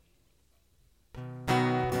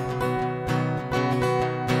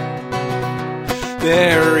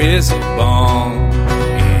There is a balm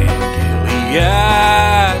in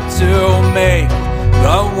Gilead to make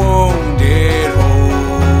the wounded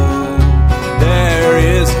whole. There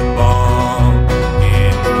is a balm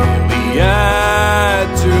in Gilead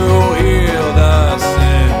to heal the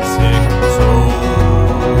sin-sick soul.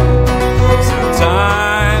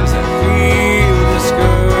 Sometimes I feel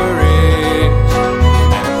discouraged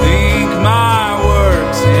and think my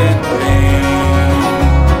work's in vain.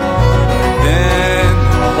 Then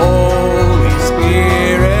the Holy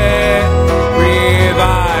Spirit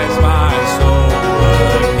revives my soul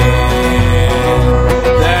again.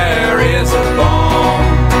 There is a balm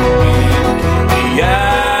in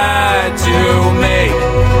Gilead to make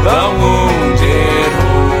the wounded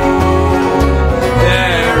whole.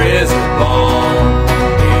 There is a balm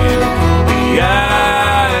in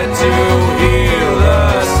Gilead to heal the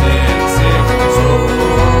sin-sick soul.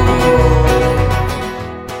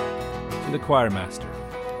 To the choir master,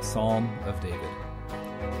 Psalm of David.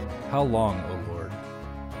 How long, O Lord,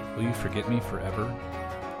 will you forget me forever?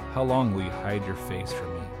 How long will you hide your face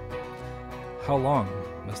from me? How long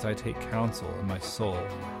must I take counsel in my soul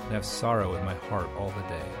and have sorrow in my heart all the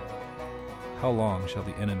day? How long shall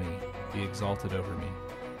the enemy be exalted over me?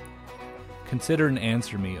 Consider and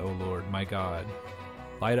answer me, O Lord, my God.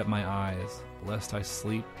 Light up my eyes, lest I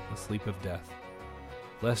sleep the sleep of death.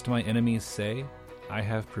 Lest my enemies say, I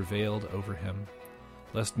have prevailed over him.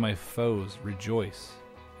 Lest my foes rejoice,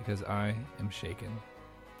 because I am shaken.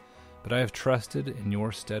 But I have trusted in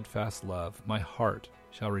your steadfast love. My heart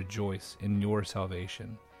shall rejoice in your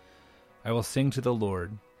salvation. I will sing to the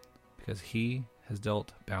Lord, because he has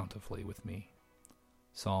dealt bountifully with me.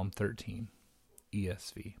 Psalm 13,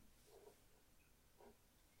 ESV.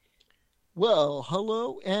 Well,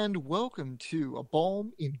 hello and welcome to A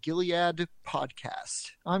Balm in Gilead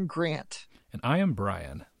podcast. I'm Grant, And I am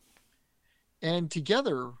Brian. and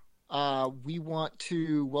together we want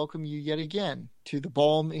to welcome you yet again to the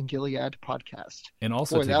Balm in Gilead podcast. And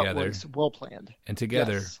also Boy, that together, was well planned. and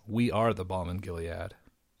together, Yes. we are the Balm in Gilead.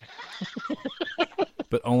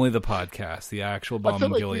 But only the podcast. The actual I Balm feel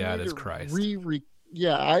in like we Gilead need is to Christ.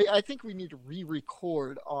 I think we need to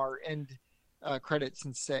re-record our end credits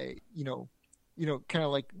and say, kind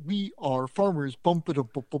of like we are farmers, bump it bum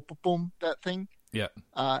bum bum bum, that thing. Yeah.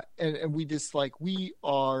 And we just like we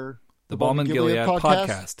are The Balm in Gilead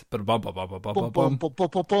podcast. But bum, bum, bum, bum, bum, Bum, bum, bum, bum, bum,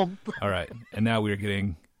 bum, bum. All right. And now we're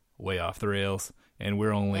getting way off the rails. And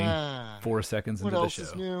we're only 4 seconds What into the else show.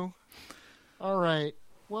 is new? All right.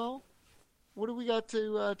 Well, what do we got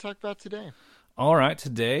to talk about today? All right,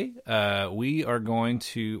 today we're going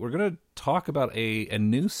to talk about a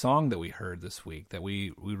new song that we heard this week that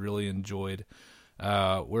we really enjoyed.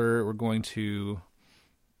 We're going to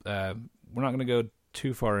we're not going to go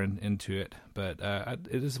too far into it, but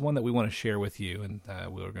it is one that we want to share with you, and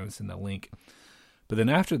we're going to send a link. But then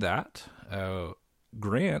after that,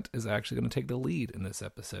 Grant is actually going to take the lead in this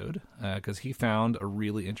episode because he found a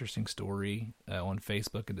really interesting story on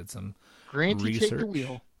Facebook and did some Grant, research. you take the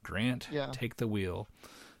wheel. Grant, Yeah. take the wheel.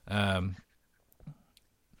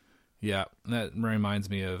 Yeah, that reminds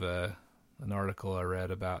me of an article I read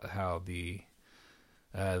about how the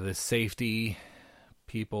safety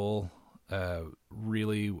people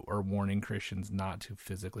really are warning Christians not to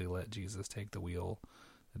physically let Jesus take the wheel.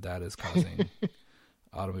 That is causing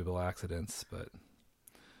automobile accidents. But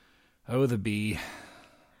the B,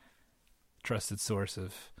 trusted source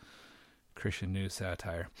of Christian news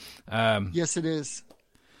satire. Yes, it is.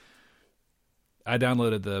 I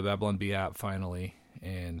downloaded the Babylon Bee app finally,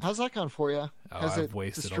 and How's that gone for you? Has I've it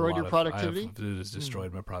wasted destroyed your productivity? It has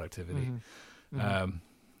destroyed my productivity. I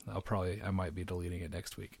might be deleting it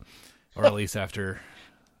next week, or at least after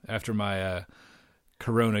my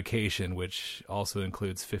Coronacation, which also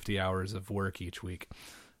includes 50 hours of work each week.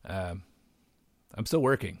 I'm still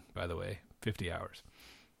working, by the way, 50 hours.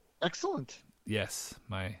 Excellent. Yes,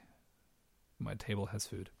 my table has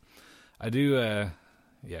food. I do.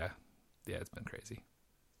 Yeah, it's been crazy.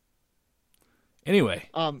 Anyway.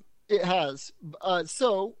 It has.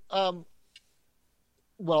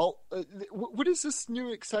 What is this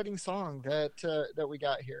new exciting song that we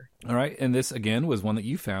got here? All right, and this again was one that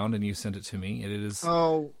you found and you sent it to me. It is.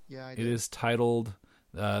 Oh, yeah, I did. It is titled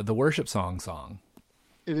 "The Worship Song."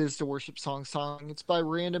 It is the worship song. It's by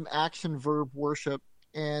Random Action Verb Worship,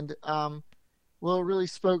 and it really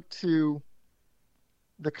spoke to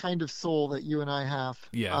the kind of soul that you and I have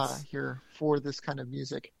here for this kind of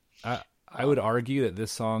music. I would argue that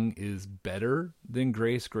this song is better than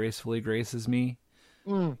Grace Gracefully Graces Me.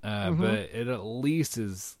 But it at least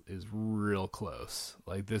is real close.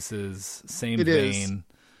 Like, this is same vein.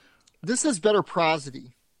 This has better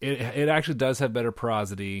prosody. It actually does have better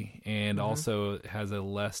prosody, and also has a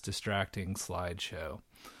less distracting slideshow.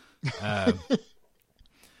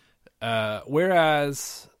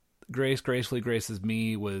 Whereas Grace Gracefully Graces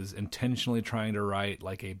Me was intentionally trying to write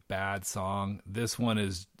like a bad song, this one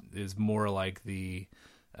is more like the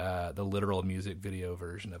literal music video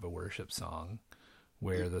version of a worship song,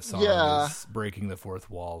 where the song is breaking the fourth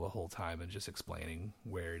wall the whole time and just explaining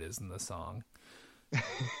where it is in the song.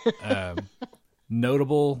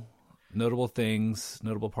 Notable things,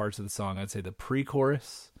 notable parts of the song. I'd say the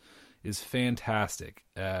pre-chorus is fantastic.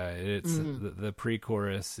 It's the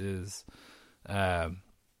pre-chorus is,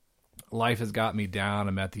 life has got me down.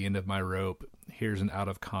 I'm at the end of my rope. Here's an out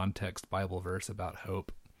of context Bible verse about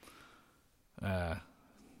hope.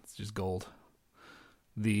 It's just gold.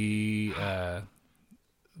 The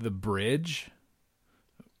bridge.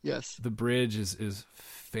 Yes. The bridge is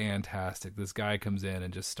fantastic. This guy comes in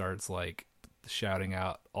and just starts like shouting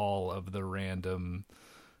out all of the random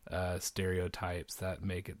stereotypes that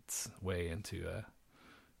make its way into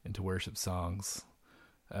worship songs.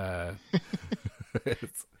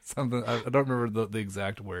 It's something I don't remember the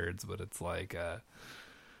exact words, but it's like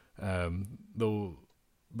the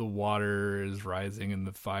water is rising and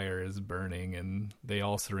the fire is burning, and they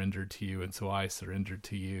all surrender to you, and so I surrender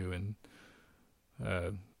to you, and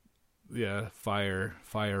fire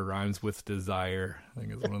rhymes with desire, I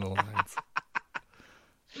think is one of the lines.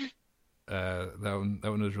 That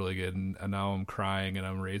one was really good, and now I'm crying and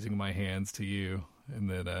I'm raising my hands to you, and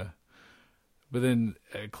then but then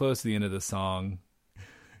close to the end of the song,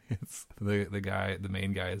 it's the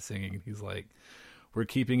main guy is singing, and he's like, we're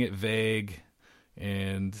keeping it vague,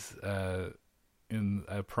 and I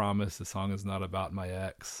promise the song is not about my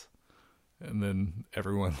ex. And then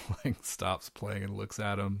everyone like stops playing and looks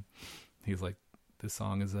at him. He's like, this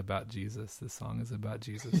song is about Jesus. This song is about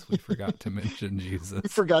Jesus. We forgot to mention Jesus. We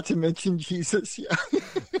forgot to mention Jesus, yeah.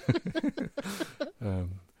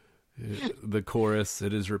 The chorus,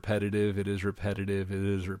 it is repetitive, it is repetitive, it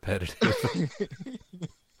is repetitive.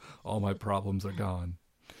 All my problems are gone.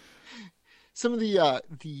 Some of the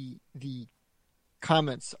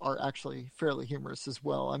comments are actually fairly humorous as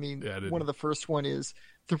well. I mean, one of the first one is,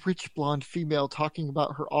 the rich blonde female talking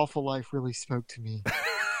about her awful life really spoke to me.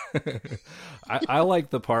 I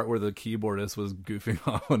like the part where the keyboardist was goofing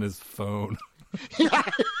off on his phone.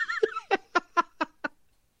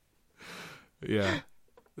 Yeah,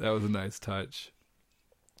 that was a nice touch.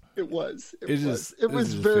 It was. It was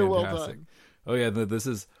fantastic. very well done. Oh yeah, this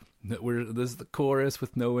is the chorus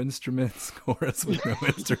with no instruments. Chorus with no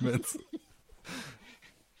instruments.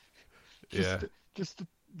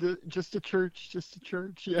 Just a church.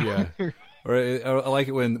 Yeah. Or I like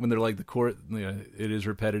it when they're like the chorus. You know, it is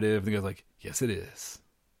repetitive. And the guy's like, yes, it is.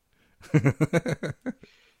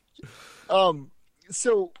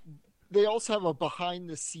 So they also have a behind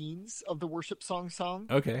the scenes of the worship song.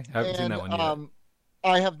 Okay, I haven't seen that one yet.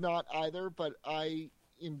 I have not either, but I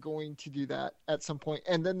am going to do that at some point.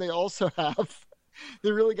 And then they also have,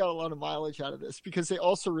 they really got a lot of mileage out of this because they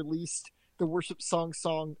also released the worship song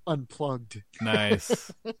unplugged.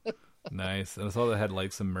 Nice. Nice. And I saw they had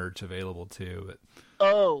like some merch available too. But...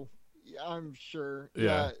 Oh, yeah, I'm sure.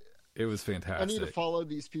 Yeah. It was fantastic. I need to follow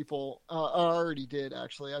these people. I already did,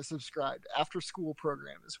 actually. I subscribed. After School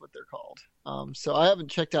Program is what they're called. So I haven't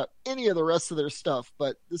checked out any of the rest of their stuff,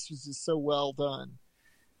 but this was just so well done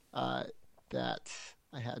that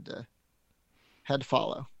I had to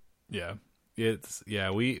follow. Yeah.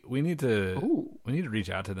 We need to reach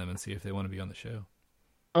out to them and see if they want to be on the show.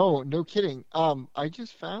 Oh, no kidding. I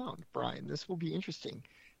just found, Brian, this will be interesting.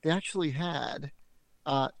 They actually had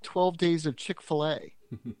 12 Days of Chick-fil-A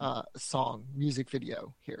song music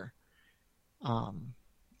video here.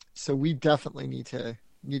 So we definitely need to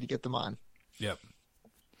get them on. Yep.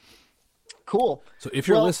 Cool. So if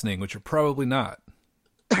you're listening, which you're probably not,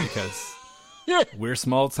 because we're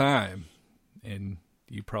small time and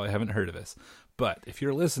you probably haven't heard of us, but if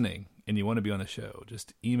you're listening and you want to be on the show,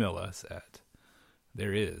 just email us at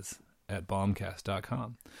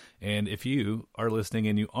thereis@bombcast.com. And if you are listening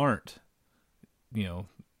and you aren't,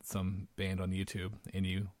 some band on YouTube and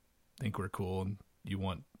you think we're cool and you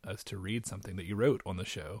want us to read something that you wrote on the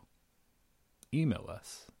show, email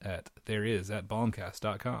us at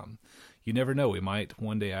thereis@bombcast.com. You never know, we might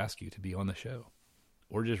one day ask you to be on the show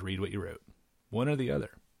or just read what you wrote. One or the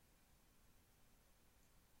other.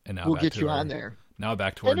 And now we'll get you on there. Now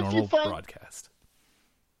back to our normal broadcast.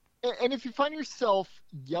 And if you find yourself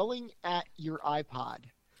yelling at your iPod,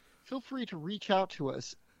 feel free to reach out to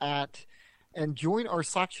us and join our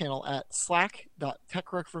Slack channel at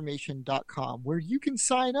slack.techreformation.com, where you can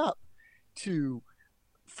sign up to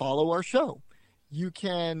follow our show. You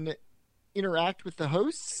can interact with the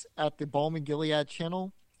hosts at the Balm and Gilead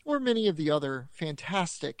channel or many of the other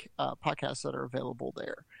fantastic podcasts that are available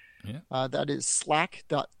there. Yeah. That is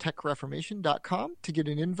slack.techreformation.com to get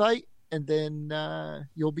an invite, and then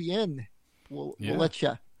you'll be in. We'll let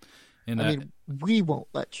you. And we won't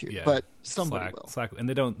let you, but somebody will. Slack, and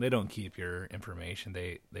they don't keep your information.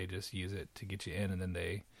 They just use it to get you in, and then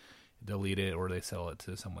they delete it or they sell it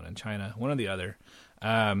to someone in China, one or the other.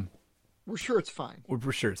 We're sure it's fine.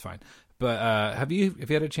 We're sure it's fine. But have you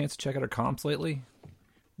had a chance to check out our comps lately?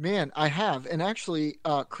 Man, I have. And actually,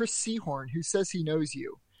 Chris Seahorn, who says he knows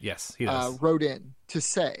you, yes, he does. Wrote in to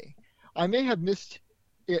say, I may have missed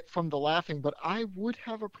it from the laughing, but I would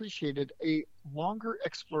have appreciated a longer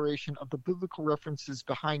exploration of the biblical references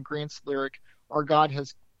behind Grant's lyric, "Our God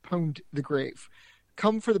has pwned the grave."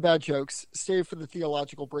 Come for the bad jokes, stay for the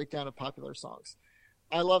theological breakdown of popular songs.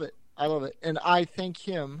 I love it. And I thank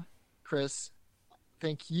him, Chris.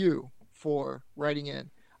 Thank you for writing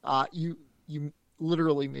in. You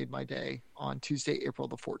literally made my day on Tuesday, April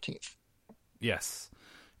the 14th. Yes.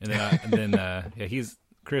 And then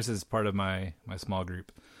Chris is part of my small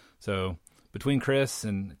group. So between Chris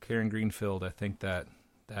and Karen Greenfield, I think that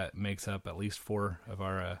makes up at least 4 of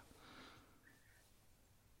our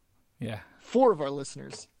 4 of our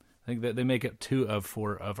listeners. I think that they make it 2 of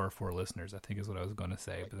 4 of our 4 listeners, I think is what I was going to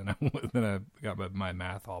say. But then I got my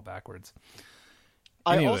math all backwards.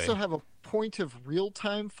 Anyway. I also have a point of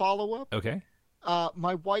real-time follow-up. Okay.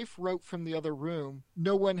 My wife wrote from the other room,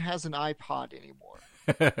 no one has an iPod anymore.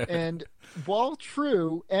 And while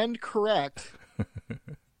true and correct,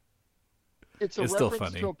 it's a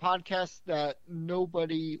reference to a podcast that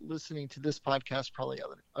nobody listening to this podcast probably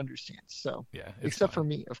understands. So, except for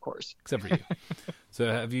me, of course. Except for you. So,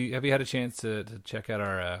 have you had a chance to check out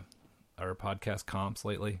our podcast comps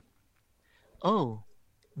lately? Oh,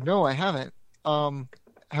 no, I haven't.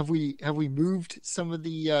 Have we moved some of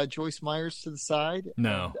the Joyce Myers to the side?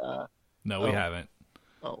 No, we haven't.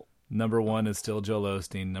 Oh. Number 1 is still Joel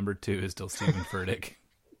Osteen. Number 2 is still Stephen Furtick.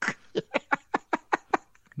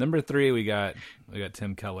 Number 3 we got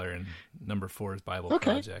Tim Keller, and number 4 is Bible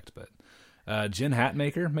Project. But Jen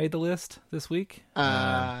Hatmaker made the list this week.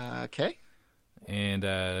 Okay.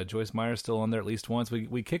 And Joyce Myers still on there at least once.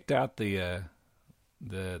 We kicked out the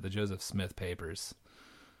Joseph Smith papers.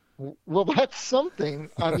 Well, that's something.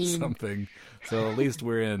 That's something. So at least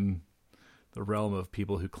we're in the realm of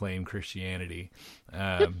people who claim Christianity.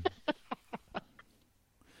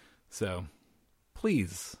 So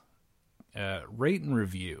please rate and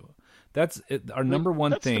review. That's it, our number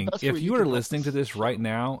one thing. If you are listening to this right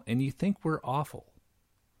now and you think we're awful,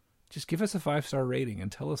 just give us a 5-star rating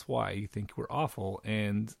and tell us why you think we're awful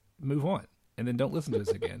and move on. And then don't listen to us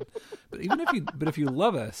again. But if you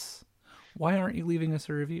love us, why aren't you leaving us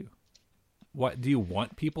a review? What do you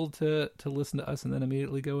want people to listen to us and then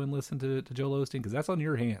immediately go and listen to Joel Osteen? Because that's on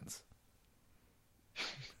your hands.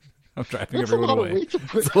 I'm driving everyone away.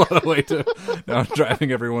 That's a lot of weight to. No, I'm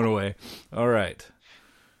driving everyone away. All right.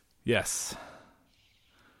 Yes.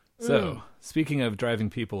 So, speaking of driving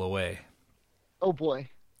people away. Oh boy,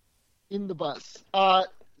 in the bus.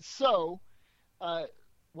 So, why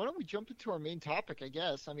don't we jump into our main topic? I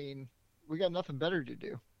guess. I mean, we got nothing better to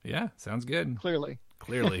do. Yeah, sounds good. Clearly.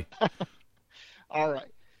 All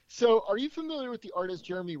right. So, are you familiar with the artist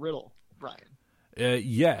Jeremy Riddle, Brian?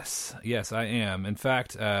 Yes, I am. In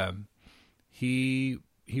fact, he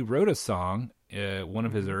wrote a song. One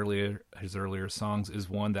of his earlier songs is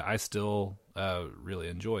one that I still really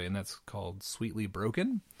enjoy, and that's called "Sweetly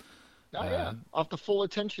Broken." Oh yeah, off the Full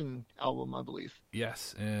Attention album, I believe.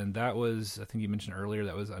 Yes, and that was, I think you mentioned earlier,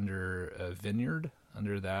 that was under Vineyard,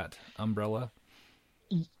 under that umbrella.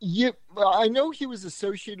 Yeah, I know he was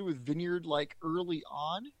associated with Vineyard like early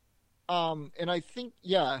on, and I think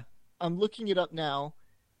I'm looking it up now.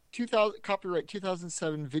 Copyright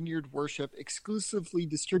 2007 Vineyard Worship, exclusively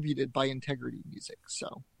distributed by Integrity Music.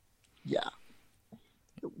 So, yeah,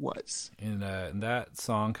 it was. And that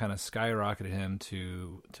song kind of skyrocketed him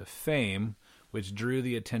to fame, which drew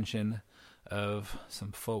the attention of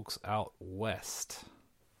some folks out west.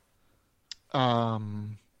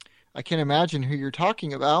 I can imagine who you're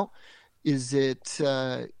talking about. Is it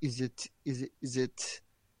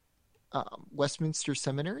Westminster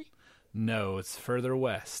Seminary? No, it's further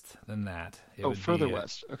west than that. Further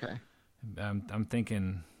west. Okay. I'm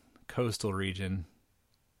thinking coastal region.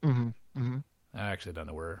 Mm-hmm. Mm-hmm. I actually don't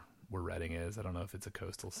know where Reading is. I don't know if it's a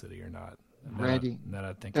coastal city or not. Reading. Now that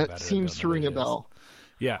I think that about it, seems to ring a bell.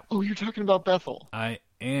 Yeah. Oh, you're talking about Bethel. I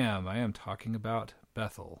am talking about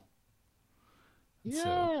Bethel. Yeah.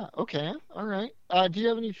 So, okay. All right. Do you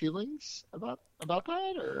have any feelings about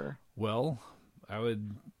that, or? Well, I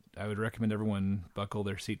would recommend everyone buckle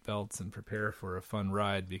their seatbelts and prepare for a fun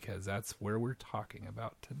ride, because that's where we're talking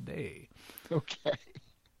about today. Okay.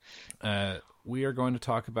 We are going to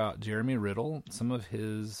talk about Jeremy Riddle, some of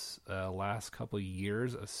his last couple of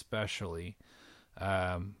years, especially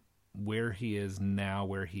where he is now,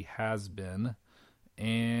 where he has been.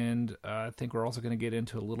 And I think we're also going to get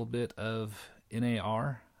into a little bit of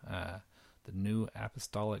NAR, the New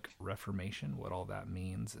Apostolic Reformation, what all that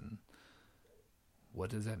means, and what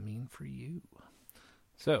does that mean for you?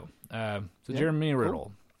 So Jeremy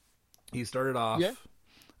Riddle, he started off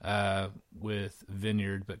with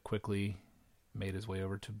Vineyard, but quickly made his way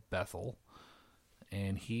over to Bethel,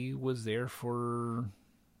 and he was there for,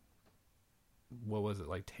 what was it,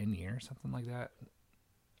 like 10 years, something like that?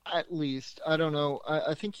 At least. I don't know.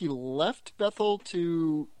 I think he left Bethel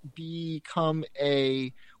to become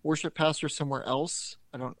a worship pastor somewhere else.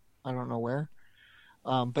 I don't know where.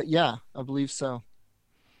 But yeah, I believe so.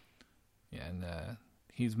 Yeah, and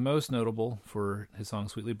he's most notable for his song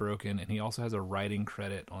Sweetly Broken, and he also has a writing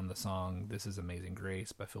credit on the song This Is Amazing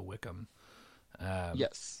Grace by Phil Wickham.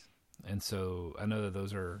 Yes. And so I know that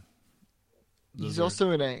those are... He's also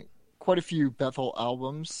in quite a few Bethel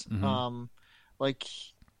albums. Mm-hmm. Like,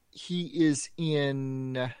 he is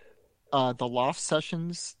in the Loft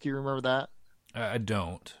Sessions. Do you remember that? I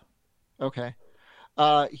don't. Okay.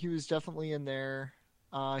 He was definitely in there.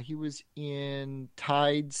 He was in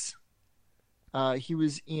Tides. He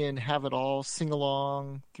was in Have It All, Sing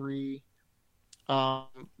Along 3.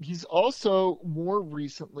 He's also more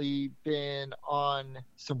recently been on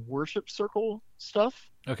some worship circle stuff.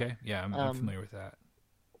 Okay, yeah, I'm familiar with that.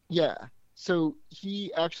 Yeah, so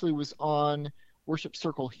he actually was on Worship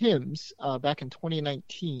Circle Hymns back in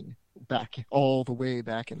 2019. All the way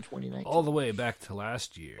back in 2019. All the way back to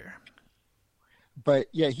last year. But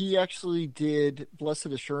yeah, he actually did Blessed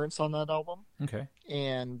Assurance on that album. Okay.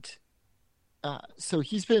 And so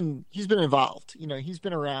he's been involved. You know, he's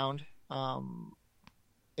been around,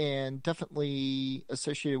 and definitely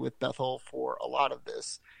associated with Bethel for a lot of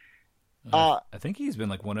this. I think he's been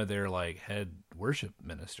like one of their like head worship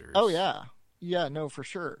ministers. Oh yeah, no, for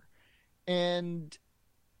sure. And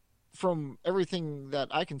from everything that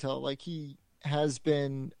I can tell, like, he has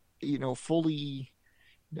been, fully,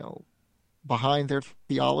 behind their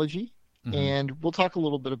theology. Mm-hmm. And we'll talk a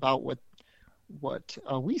little bit about what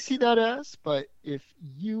we see that as. But if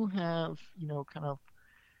you have, kind of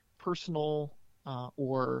personal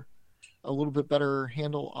or a little bit better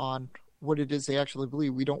handle on what it is they actually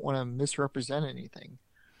believe, we don't want to misrepresent anything.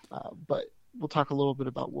 But we'll talk a little bit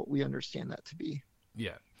about what we understand that to be.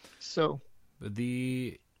 Yeah. So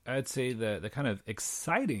I'd say the kind of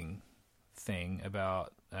exciting thing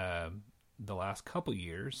about the last couple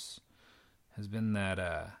years has been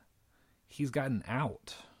that he's gotten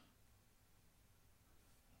out.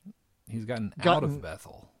 He's gotten out of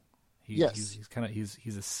Bethel. Yes.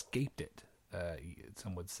 He's escaped it.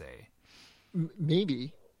 Some would say.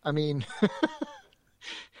 Maybe. I mean,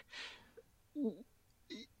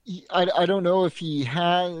 I don't know if he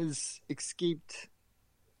has escaped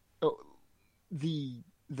the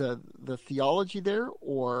theology there,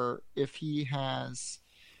 or if he has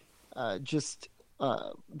just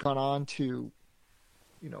gone on to,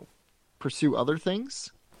 pursue other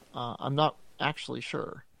things. I'm not actually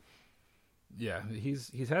sure. Yeah,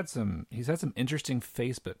 he's had some interesting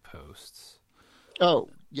Facebook posts. Oh,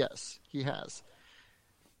 yes, he has.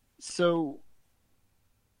 So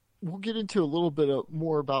we'll get into a little bit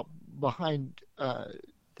more about behind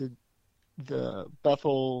the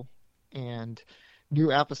Bethel and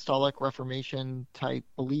New Apostolic Reformation type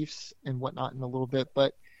beliefs and whatnot in a little bit.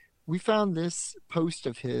 But we found this post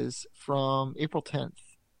of his from April 10th,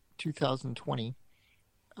 2020.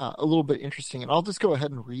 A little bit interesting, and I'll just go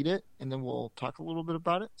ahead and read it, and then we'll talk a little bit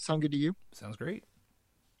about it. Sound good to you? Sounds great.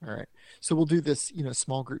 All right. So we'll do this,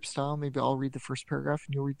 small group style. Maybe I'll read the first paragraph,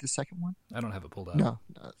 and you'll read the second one. I don't have it pulled out. No,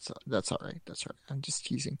 that's all right. That's all right. I'm just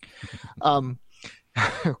teasing.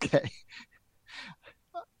 Okay.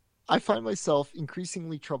 I find myself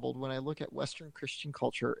increasingly troubled when I look at Western Christian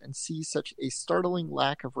culture and see such a startling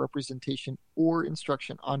lack of representation or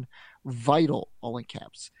instruction on vital, all in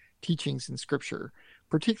caps, teachings in Scripture,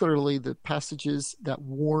 particularly the passages that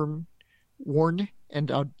warn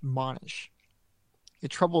and admonish.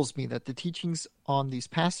 It troubles me that the teachings on these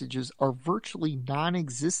passages are virtually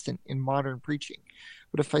non-existent in modern preaching.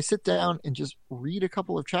 But if I sit down and just read a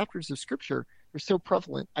couple of chapters of Scripture, they're so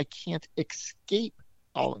prevalent I can't escape,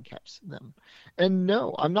 all in caps, them. And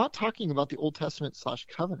no, I'm not talking about the Old Testament /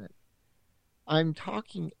 covenant. I'm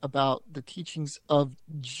talking about the teachings of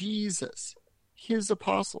Jesus, his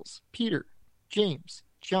apostles, Peter, James,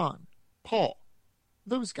 John, Paul,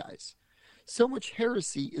 those guys. So much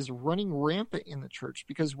heresy is running rampant in the church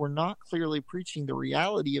because we're not clearly preaching the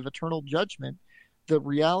reality of eternal judgment, the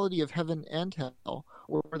reality of heaven and hell,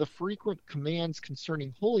 or the frequent commands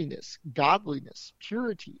concerning holiness, godliness,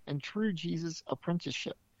 purity, and true Jesus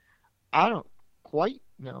apprenticeship. I don't quite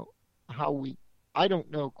know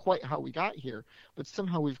quite how we got here, but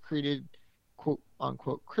somehow we've created quote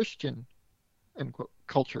unquote Christian end quote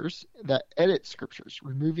cultures that edit scriptures,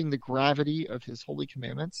 removing the gravity of his holy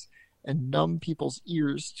commandments and numb people's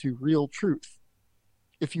ears to real truth.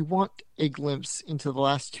 If you want a glimpse into the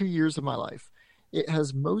last 2 years of my life, it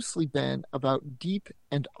has mostly been about deep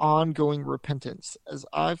and ongoing repentance, as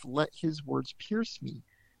I've let his words pierce me,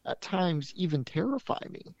 at times even terrify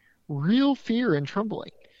me, real fear and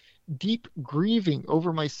trembling, deep grieving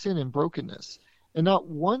over my sin and brokenness, and not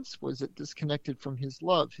once was it disconnected from his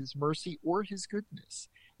love, his mercy, or his goodness.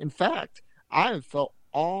 In fact, I have felt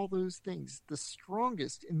all those things the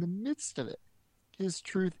strongest in the midst of it. His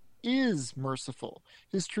truth is merciful.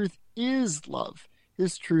 His truth is love.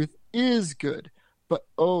 His truth is good. But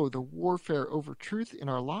oh, the warfare over truth in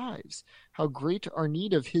our lives. How great our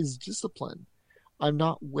need of his discipline. I'm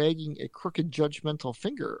not wagging a crooked judgmental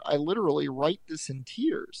finger. I literally write this in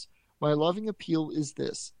tears. My loving appeal is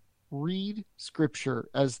this. Read Scripture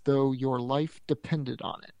as though your life depended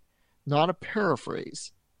on it. Not a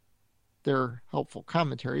paraphrase. They're helpful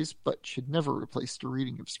commentaries, but should never replace the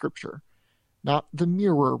reading of Scripture. Not the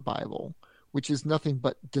Mirror Bible, which is nothing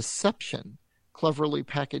but deception, cleverly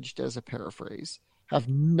packaged as a paraphrase. Have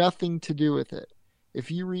nothing to do with it.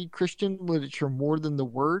 If you read Christian literature more than the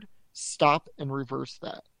Word, stop and reverse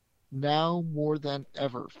that. Now more than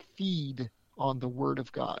ever, feed on the Word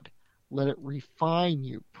of God. Let it refine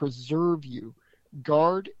you, preserve you,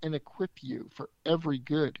 guard and equip you for every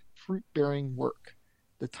good, fruit-bearing work.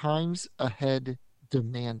 The times ahead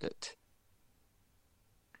demand it.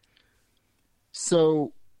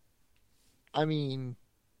 So, I mean,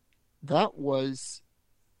 that was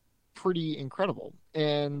pretty incredible.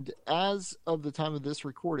 And as of the time of this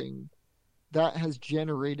recording, that has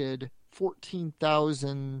generated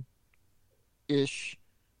 14,000-ish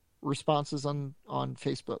responses on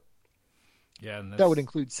Facebook. Yeah, and that would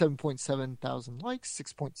include 7.7 thousand likes,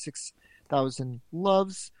 6.6 thousand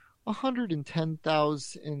loves,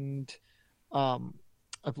 110,000, I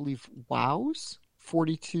believe, wows,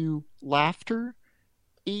 42 laughter,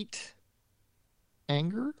 8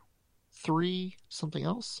 anger, 3 something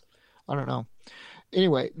else. I don't know.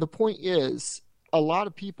 Anyway, the point is, a lot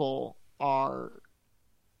of people are,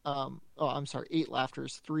 8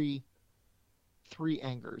 laughters, 3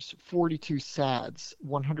 angers, 42 sads,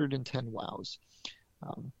 110 wows.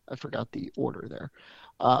 I forgot the order there.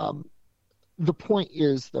 The point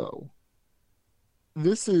is, though,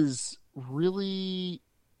 this is really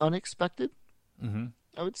unexpected,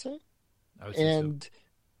 I would say. And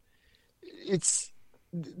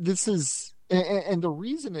the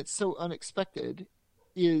reason it's so unexpected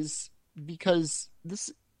is because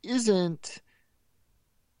this isn't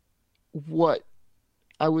what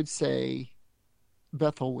I would say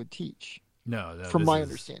Bethel would teach. No, from my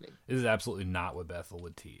understanding, this is absolutely not what Bethel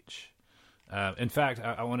would teach. In fact,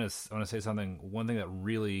 I want to say something. One thing that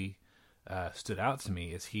really stood out to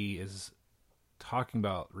me is he is talking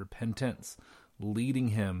about repentance leading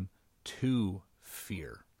him to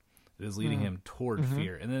fear. It is leading him toward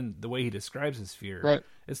fear, and then the way he describes his fear,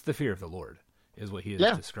 it's the fear of the Lord, is what he is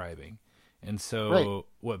describing. And so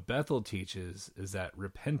what Bethel teaches is that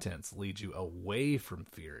repentance leads you away from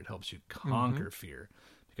fear. It helps you conquer fear,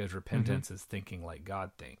 because repentance is thinking like God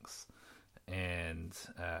thinks. And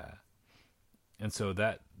so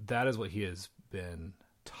that is what he has been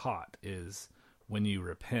taught, is when you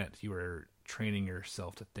repent, you are training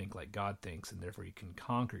yourself to think like God thinks, and therefore you can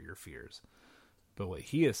conquer your fears. But what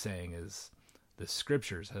he is saying is the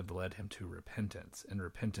scriptures have led him to repentance, and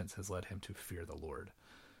repentance has led him to fear the Lord.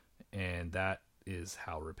 And that is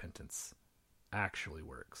how repentance actually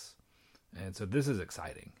works. And so this is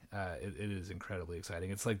exciting. It is incredibly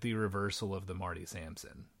exciting. It's like the reversal of the Marty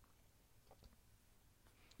Sampson.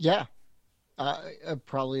 Yeah,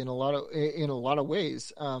 probably in a lot of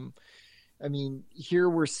ways. I mean, here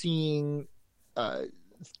we're seeing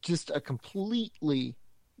just a completely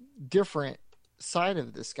different side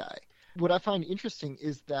of this guy. What I find interesting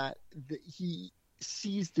is that he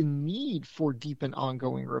sees the need for deep and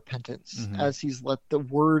ongoing repentance as he's let the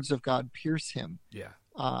words of God pierce him. Yeah.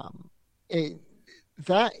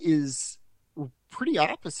 That is pretty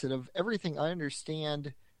opposite of everything I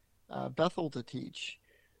understand Bethel to teach.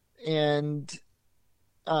 And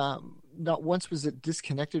not once was it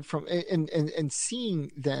disconnected from, and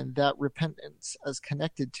seeing then that repentance as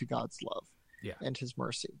connected to God's love. and his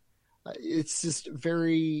mercy. It's just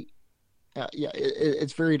very,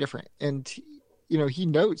 it's very different. And, he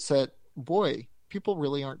notes that, boy, people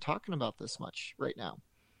really aren't talking about this much right now.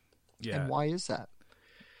 Yeah. And why is that?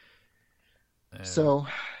 So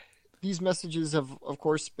these messages have, of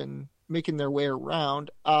course, been making their way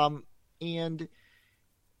around. And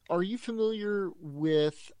are you familiar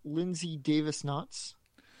with Lindsay Davis Knotts?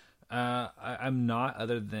 I'm not,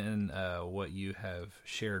 other than what you have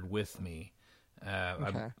shared with me.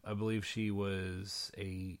 Okay. I believe she was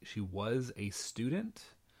a student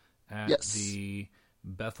at the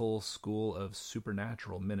Bethel School of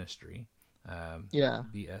Supernatural Ministry.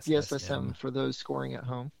 BSSM for those scoring at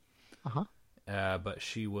home. But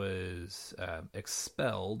she was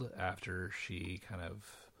expelled after she kind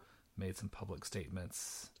of made some public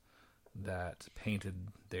statements that painted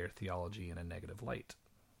their theology in a negative light.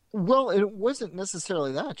 Well, it wasn't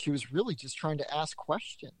necessarily that. She was really just trying to ask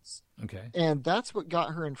questions. Okay. And that's what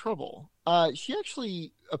got her in trouble. She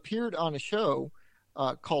actually appeared on a show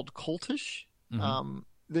called Cultish. Mm-hmm.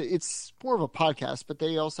 It's more of a podcast, but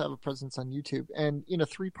they also have a presence on YouTube. And in a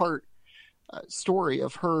 3-part story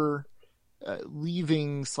of her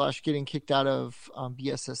leaving / getting kicked out of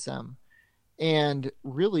BSSM and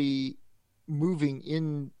really moving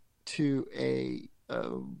into a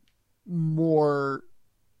more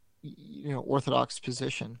orthodox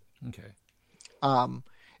position. Okay.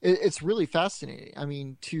 It's really fascinating. I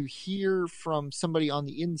mean, to hear from somebody on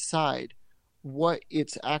the inside what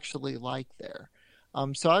it's actually like there.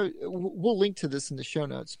 So we'll link to this in the show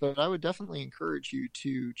notes, but I would definitely encourage you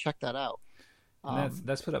to check that out. And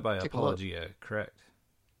that's put up by Apologia, correct?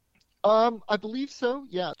 I believe so.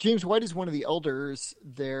 Yeah. James White is one of the elders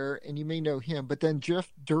there, and you may know him, but then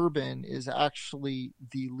Jeff Durbin is actually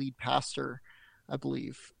the lead pastor, I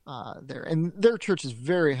believe, there. And their church is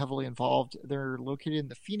very heavily involved. They're located in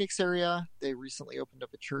the Phoenix area. They recently opened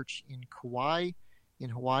up a church in Kauai, in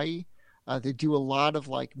Hawaii. They do a lot of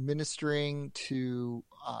ministering to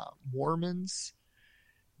Mormons.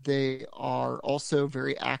 They are also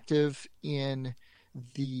very active in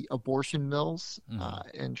the abortion mills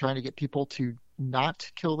and trying to get people to not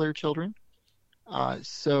kill their children.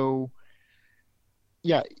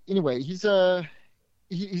 Anyway, he's an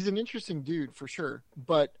interesting dude for sure.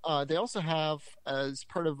 But they also have, as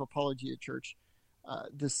part of Apologia Church,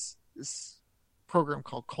 this program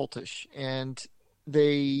called Cultish, and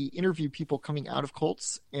they interview people coming out of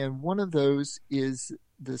cults, and one of those is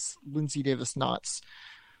this Lindsay Davis Knotts.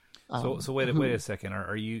 So wait a second.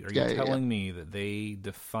 Are you telling me that they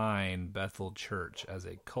define Bethel Church as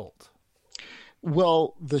a cult?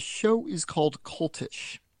 Well, the show is called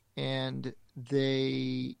Cultish, and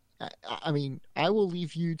I will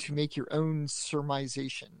leave you to make your own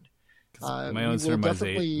surmisation. My own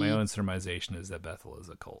surmisation is that Bethel is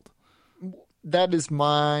a cult. That is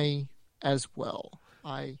my as well.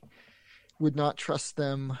 I would not trust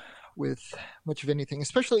them with much of anything,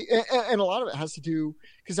 especially, and a lot of it has to do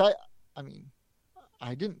because I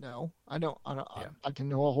didn't know. I didn't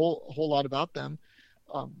know a whole lot about them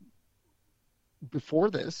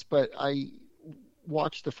before this, but I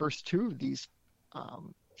watched the first 2 of these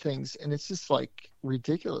things, and it's just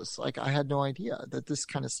ridiculous. I had no idea that this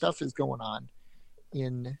kind of stuff is going on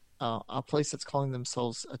in a place that's calling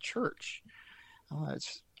themselves a church.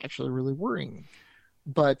 It's actually really worrying.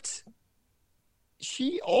 But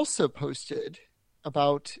she also posted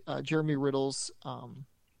about Jeremy Riddle's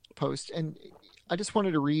post, and I just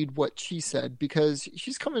wanted to read what she said because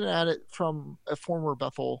she's coming at it from a former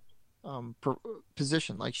Bethel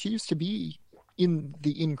position. She used to be in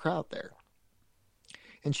the in crowd there.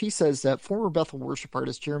 And she says that former Bethel worship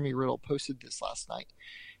artist Jeremy Riddle posted this last night.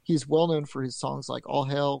 He is well known for his songs like All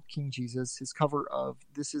Hail King Jesus, his cover of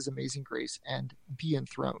This Is Amazing Grace, and Be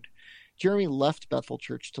Enthroned. Jeremy left Bethel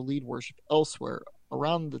Church to lead worship elsewhere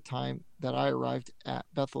around the time that I arrived at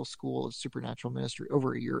Bethel School of Supernatural Ministry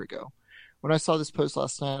over a year ago. When I saw this post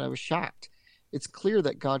last night, I was shocked. It's clear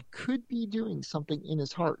that God could be doing something in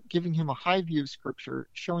his heart, giving him a high view of Scripture,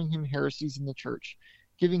 showing him heresies in the church,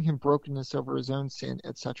 giving him brokenness over his own sin,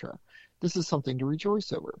 etc. This is something to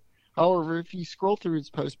rejoice over. However, if you scroll through his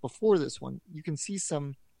post before this one, you can see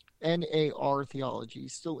some NAR theology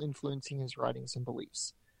still influencing his writings and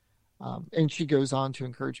beliefs. And she goes on to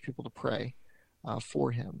encourage people to pray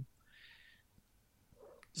for him.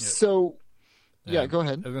 Yeah. So, go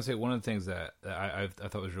ahead. I was going to say one of the things that I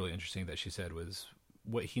thought was really interesting that she said was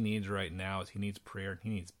what he needs right now is he needs prayer, he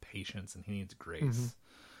needs patience, and he needs grace. Mm-hmm.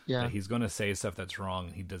 Yeah, he's going to say stuff that's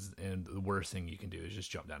wrong. And the worst thing you can do is just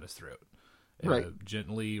jump down his throat. Right.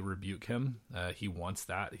 Gently rebuke him. He wants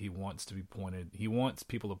that. He wants to be pointed. He wants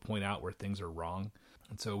people to point out where things are wrong.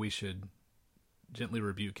 And so we should gently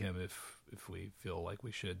rebuke him if we feel like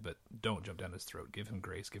we should, but don't jump down his throat. Give him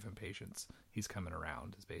grace, give him patience. He's coming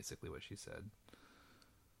around, is basically what she said.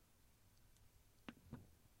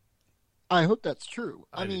 I hope that's true.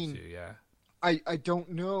 I mean, do too, yeah. I don't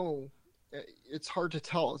know. It's hard to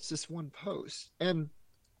tell. It's just one post. And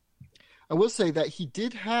I will say that he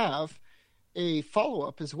did have a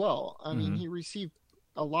follow-up as well. I mean, he received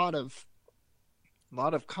a lot of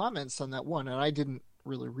comments on that one, and I didn't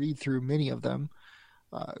really read through many of them,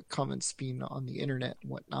 comments being on the internet and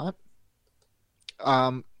whatnot,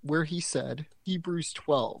 where he said, Hebrews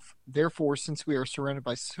 12, therefore, since we are surrounded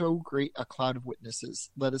by so great a cloud of witnesses,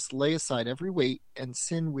 let us lay aside every weight and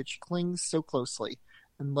sin which clings so closely,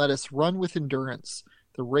 and let us run with endurance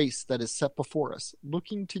the race that is set before us,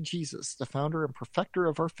 looking to Jesus, the founder and perfecter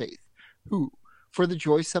of our faith, who, for the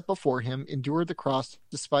joy set before him, endured the cross,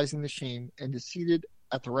 despising the shame, and is seated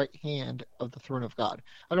at the right hand of the throne of God.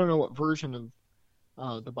 I don't know what version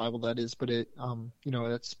of the Bible that is, but it,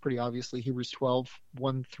 that's pretty obviously Hebrews 12,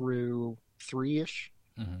 1 through 3-ish.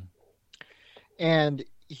 And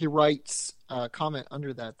he writes a comment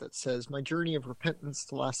under that says, my journey of repentance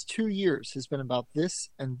the last 2 years has been about this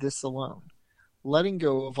and this alone, letting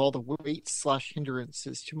go of all the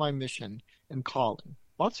weights/hindrances to my mission and calling.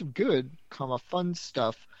 Lots of good, fun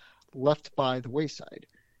stuff left by the wayside.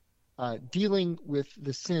 Dealing with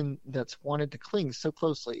the sin that's wanted to cling so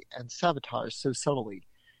closely and sabotage so subtly,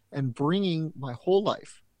 and bringing my whole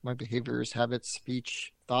life, my behaviors, habits,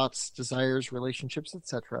 speech, thoughts, desires, relationships,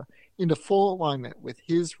 etc., into full alignment with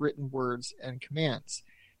his written words and commands,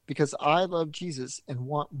 because I love Jesus and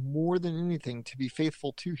want more than anything to be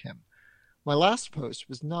faithful to him. My last post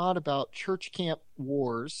was not about church camp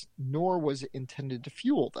wars, nor was it intended to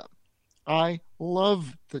fuel them. I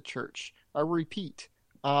love the church. I repeat,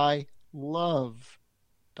 I love ...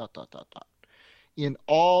 in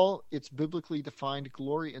all its biblically defined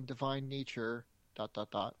glory and divine nature ...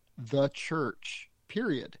 the church,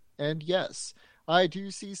 period. And yes, I do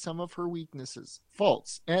see some of her weaknesses,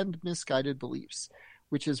 faults, and misguided beliefs,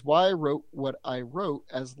 which is why I wrote what I wrote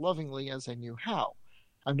as lovingly as I knew how.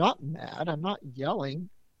 I'm not mad, I'm not yelling,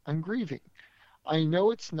 I'm grieving. I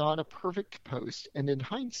know it's not a perfect post, and in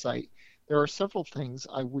hindsight, there are several things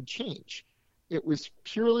I would change. It was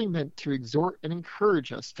purely meant to exhort and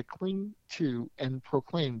encourage us to cling to and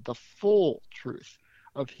proclaim the full truth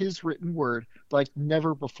of his written word like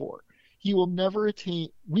never before. We will never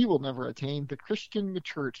attain the Christian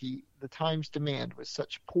maturity the times demand with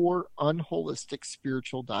such poor, unholistic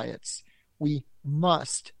spiritual diets. We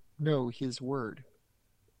must know his word.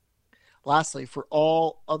 Lastly, for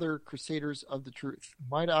all other crusaders of the truth,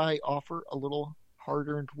 might I offer a little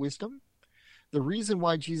hard-earned wisdom? The reason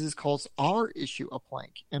why Jesus calls our issue a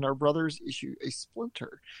plank and our brother's issue a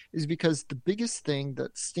splinter is because the biggest thing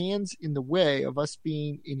that stands in the way of us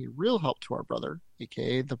being any real help to our brother,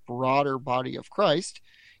 aka the broader body of Christ,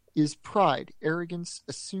 is pride, arrogance,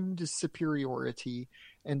 assumed superiority,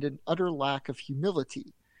 and an utter lack of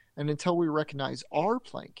humility. And until we recognize our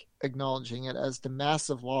plank, acknowledging it as the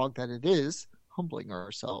massive log that it is, humbling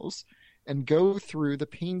ourselves, and go through the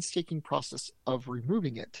painstaking process of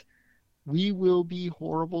removing it, we will be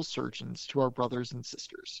horrible surgeons to our brothers and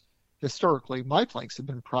sisters. Historically, my planks have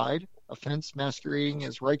been pride, offense masquerading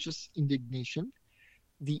as righteous indignation,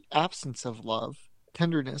 the absence of love,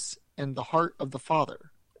 tenderness, and the heart of the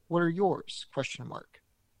Father. What are yours? ?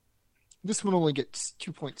 This one only gets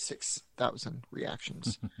 2.6 thousand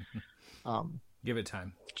reactions. Give it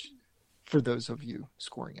time. For those of you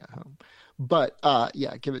scoring at home. But,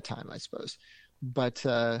 give it time, I suppose. But,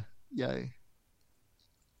 I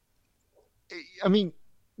mean,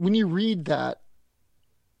 when you read that,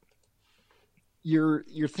 you're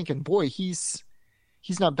thinking, boy, he's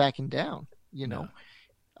not backing down, No.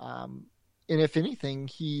 And if anything,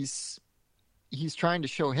 he's trying to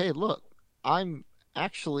show, hey, look, I'm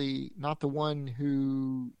actually not the one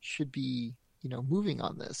who should be, moving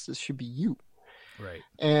on this. This should be you. Right.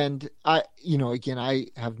 And I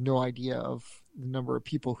have no idea of the number of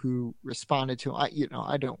people who responded to him.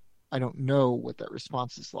 I don't know what that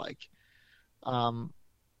response is like.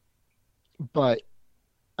 But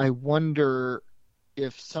I wonder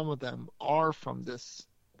if some of them are from this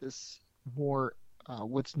more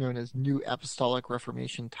what's known as New Apostolic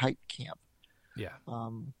Reformation type camp. Yeah.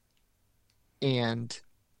 And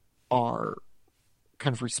are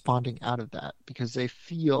kind of responding out of that because they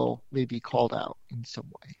feel maybe called out in some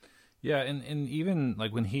way. Yeah, and even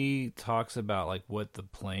like when he talks about like what the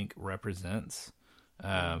plank represents,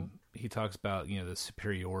 he talks about the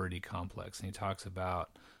superiority complex, and he talks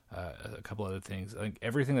about a couple other things. I think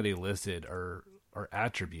everything that he listed are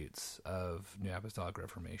attributes of New Apostolic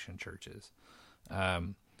Reformation churches.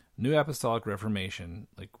 New Apostolic Reformation,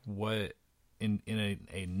 like what in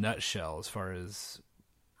a nutshell, as far as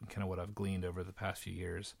kind of what I've gleaned over the past few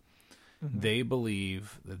years, they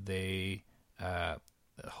believe that they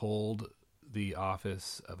hold the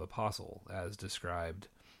office of apostle as described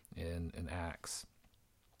in Acts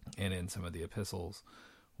and in some of the epistles,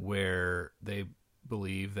 where they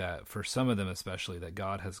believe that for some of them especially, that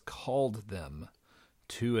God has called them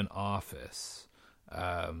to an office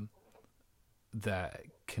that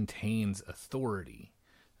contains authority,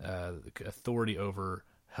 authority over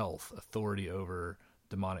health, authority over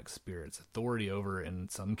demonic spirits, authority over, in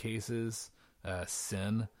some cases,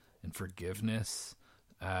 sin and forgiveness,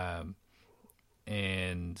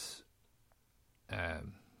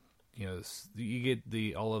 you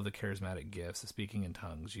get all of the charismatic gifts, the speaking in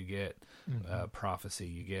tongues, you get prophecy,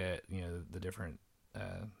 you get the different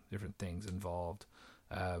things involved,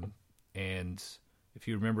 and if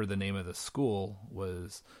you remember, the name of the school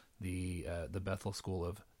was the Bethel School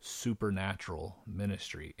of Supernatural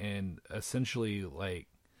Ministry, and essentially, like,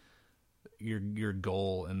 your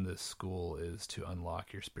goal in this school is to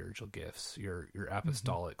unlock your spiritual gifts, your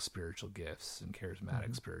apostolic spiritual gifts and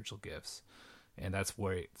charismatic spiritual gifts. And that's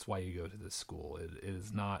why you go to this school. It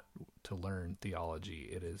is not to learn theology.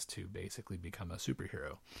 It is to basically become a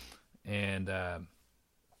superhero. And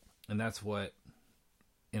that's what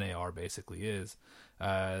NAR basically is.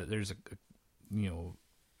 There's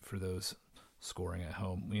for those scoring at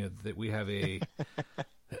home, that we have a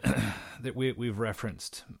that we've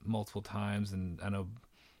referenced multiple times, and I know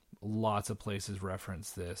lots of places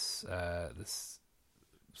reference this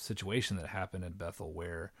situation that happened at Bethel,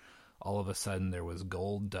 where all of a sudden there was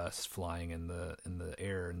gold dust flying in the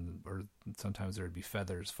air, or sometimes there would be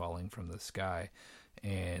feathers falling from the sky,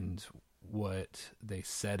 and what they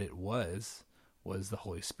said it was the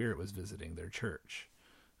Holy Spirit was visiting their church.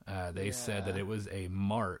 They said that it was a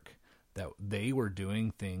mark that they were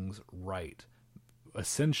doing things right,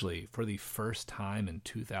 essentially for the first time in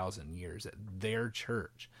 2,000 years, that their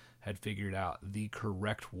church had figured out the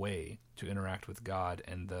correct way to interact with God,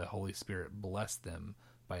 and the Holy Spirit blessed them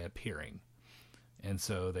by appearing. And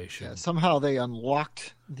so they should somehow they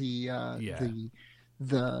unlocked the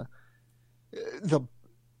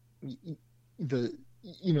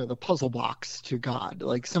puzzle box to God.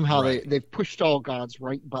 Like somehow they've pushed all God's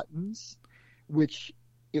right buttons, which,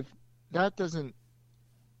 if that doesn't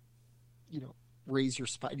raise your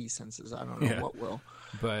spidey senses, I don't know what will.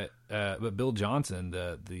 But Bill Johnson,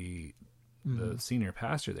 the senior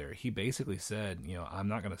pastor there, he basically said, I'm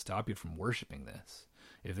not going to stop you from worshiping this.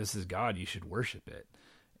 If this is God, you should worship it.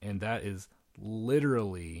 And that is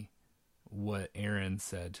literally what Aaron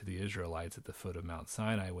said to the Israelites at the foot of Mount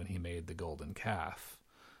Sinai when he made the golden calf.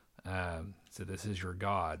 So this is your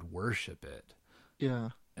God, worship it. Yeah.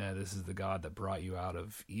 This is the God that brought you out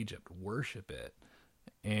of Egypt, worship it.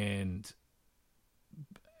 And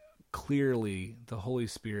clearly the Holy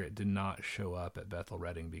Spirit did not show up at Bethel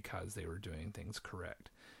Redding because they were doing things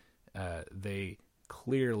correct. They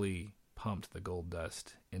clearly pumped the gold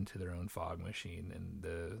dust into their own fog machine,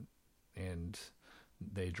 and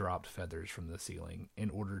they dropped feathers from the ceiling in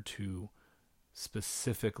order to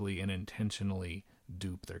specifically and intentionally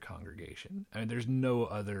dupe their congregation. I mean, there's no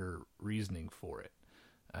other reasoning for it.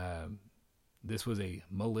 This was a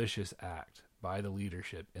malicious act by the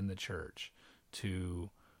leadership in the church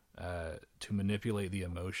to manipulate the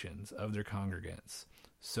emotions of their congregants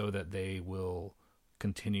so that they will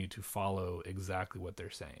continue to follow exactly what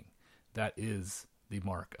they're saying. That is the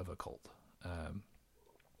mark of a cult.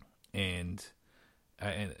 And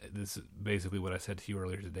this is basically what I said to you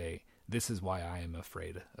earlier today. This is why I am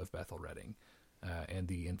afraid of Bethel Redding and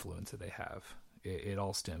the influence that they have. It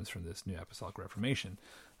all stems from this New Apostolic Reformation.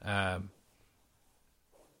 And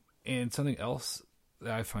something else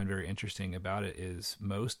that I find very interesting about it is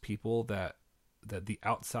most people that the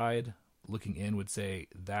outside looking in would say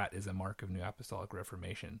that is a mark of New Apostolic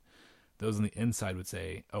Reformation. Those on the inside would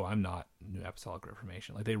say, oh, I'm not New Apostolic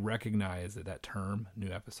Reformation. Like, they recognize that term,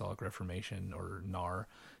 New Apostolic Reformation, or NAR,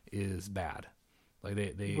 is bad. Like,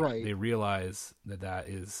 they realize that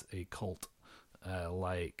is a cult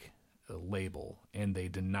like a label, and they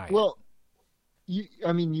deny it. Well,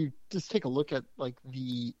 you just take a look at like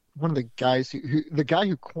one of the guys the guy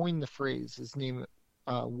who coined the phrase. His name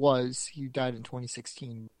he died in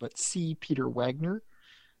 2016, but C. Peter Wagner,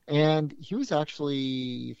 and he was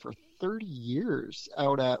actually for 30 years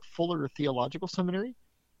out at Fuller Theological Seminary,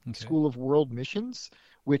 School of World Missions,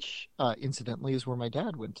 which incidentally is where my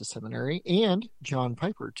dad went to seminary, and John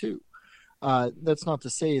Piper too. That's not to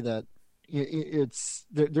say that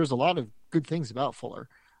there's a lot of good things about Fuller.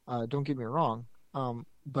 Don't get me wrong.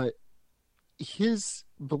 But his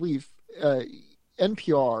belief,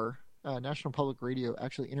 NPR, National Public Radio,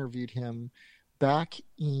 actually interviewed him back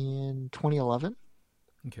in 2011.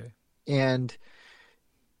 Okay. And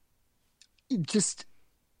just,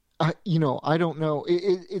 I don't know.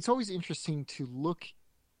 It's always interesting to look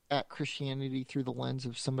at Christianity through the lens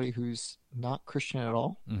of somebody who's not Christian at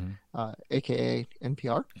all, aka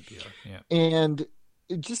NPR. Yeah. And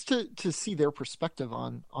just to see their perspective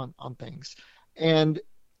on things. And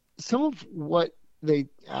some of what they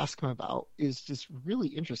ask him about is just really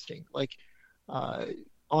interesting. Like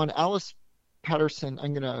on Alice Patterson,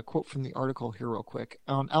 I'm going to quote from the article here real quick.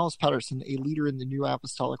 On Alice Patterson, a leader in the New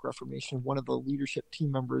Apostolic Reformation, one of the leadership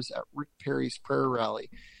team members at Rick Perry's prayer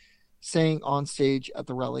rally, saying on stage at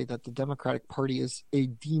the rally that the Democratic Party is a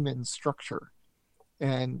demon structure.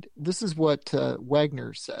 And this is what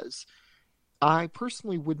Wagner says. I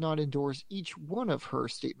personally would not endorse each one of her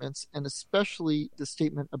statements, and especially the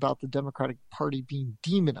statement about the Democratic Party being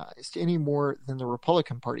demonized any more than the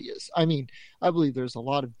Republican Party is. I mean, I believe there's a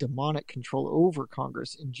lot of demonic control over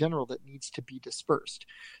Congress in general that needs to be dispersed.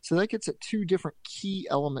 So that gets at two different key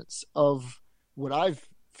elements of what I've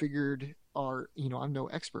figured are, I'm no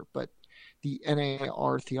expert, but the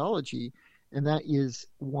NAR theology, and that is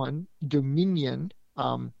one, dominion.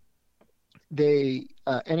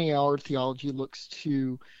 NAR theology looks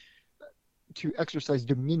to exercise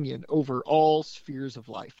dominion over all spheres of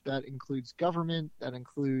life. That includes government, that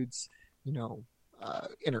includes,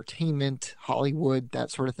 entertainment, Hollywood,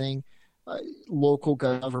 that sort of thing, local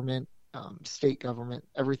government, state government,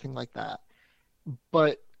 everything like that.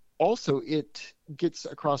 But also it gets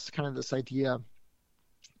across kind of this idea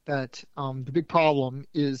that the big problem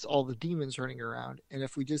is all the demons running around. And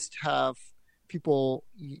if we just have people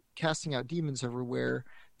casting out demons everywhere,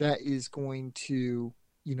 that is going to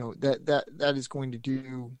that is going to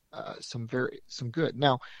do some good.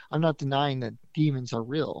 Now, I'm not denying that demons are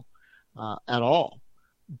real at all,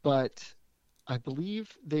 but I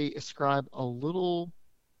believe they ascribe a little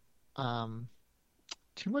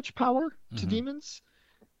too much power to demons.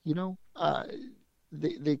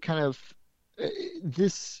 They kind of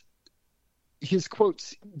his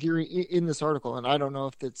quotes in this article, and I don't know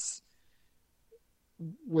if that's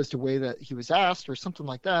was the way that he was asked or something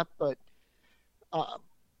like that, but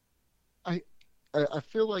I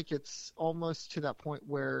feel like it's almost to that point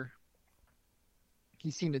where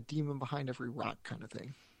he's seen a demon behind every rock kind of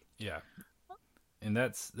thing. Yeah, and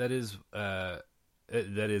that is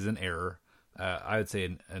an error. I would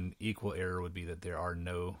say an equal error would be that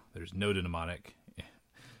there's no demonic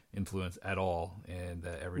influence at all, and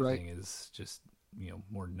that everything is just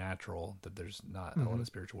more natural, that there's not a lot of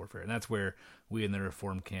spiritual warfare. And that's where we in the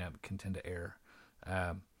Reformed camp can tend to err.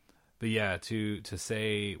 But yeah, to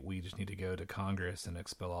say we just need to go to Congress and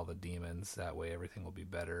expel all the demons, that way everything will be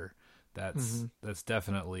better, that's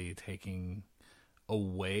definitely taking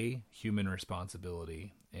away human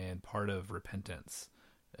responsibility. And part of repentance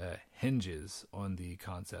hinges on the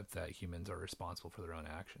concept that humans are responsible for their own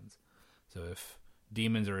actions. So if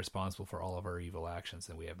demons are responsible for all of our evil actions,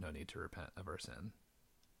 then we have no need to repent of our sin.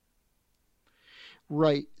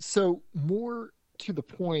 Right. So more to the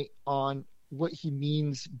point on what he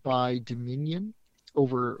means by dominion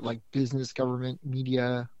over like business, government,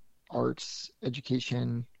 media, arts,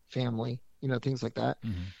 education, family, things like that.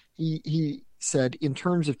 He said, in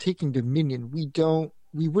terms of taking dominion, we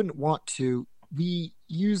wouldn't want to, we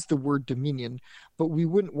use the word dominion, but we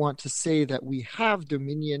wouldn't want to say that we have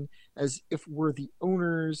dominion as if we're the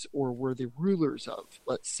owners or we're the rulers of,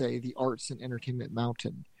 let's say, the arts and entertainment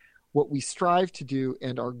mountain. What we strive to do,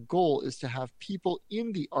 and our goal, is to have people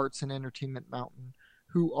in the arts and entertainment mountain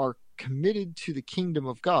who are committed to the kingdom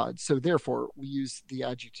of God. So therefore, we use the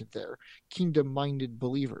adjective there, kingdom-minded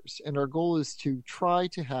believers. And our goal is to try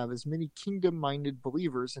to have as many kingdom-minded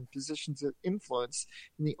believers in positions of influence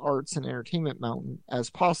in the arts and entertainment mountain as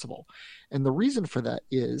possible. And the reason for that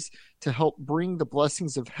is to help bring the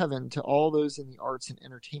blessings of heaven to all those in the arts and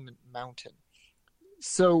entertainment mountain.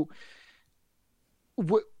 So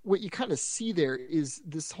what you kind of see there is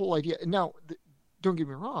this whole idea. Now, don't get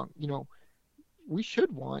me wrong, we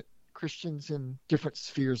should want Christians in different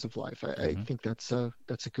spheres of life. I think that's a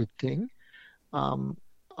good thing. I'm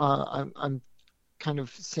kind of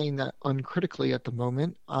saying that uncritically at the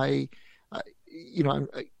moment. I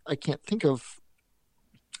can't think of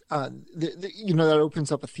that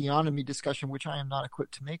opens up a theonomy discussion, which I am not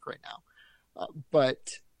equipped to make right now.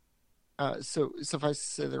 But so suffice to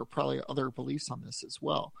say, there are probably other beliefs on this as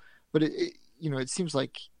well. But it seems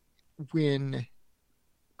like when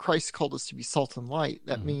Christ called us to be salt and light,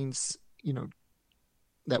 that means,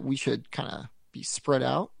 that we should kind of be spread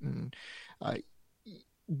out. And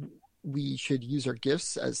we should use our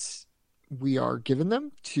gifts as we are given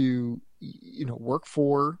them to, work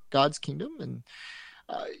for God's kingdom. And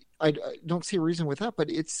I don't see a reason with that, but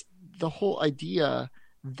it's the whole idea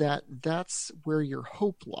that that's where your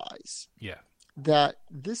hope lies. Yeah. That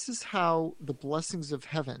this is how the blessings of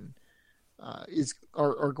heaven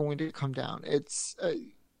are going to come down. It's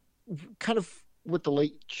kind of what the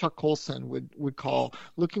late Chuck Colson would call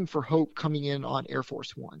looking for hope coming in on Air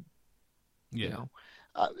Force One. Yeah.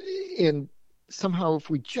 And somehow if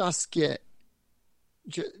we just get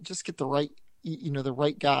the right, the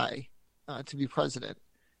right guy to be president,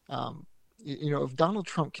 if Donald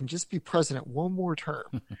Trump can just be president one more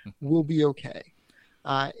term, we'll be okay.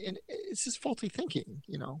 And it's just faulty thinking,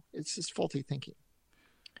 it's just faulty thinking.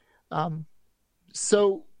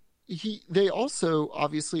 So they also,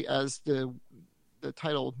 obviously, as the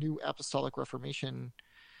title New Apostolic Reformation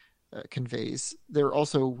conveys, they're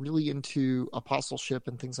also really into apostleship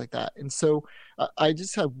and things like that. And so I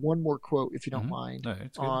just have one more quote, if you don't mind,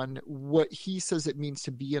 on what he says it means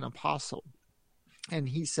to be an apostle. And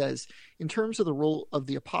he says, in terms of the role of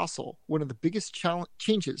the apostle, one of the biggest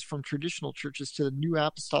changes from traditional churches to the New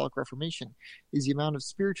Apostolic Reformation is the amount of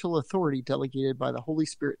spiritual authority delegated by the Holy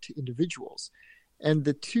Spirit to individuals. And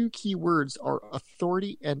the two key words are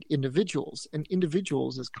authority and individuals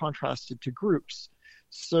is contrasted to groups.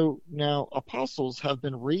 So now apostles have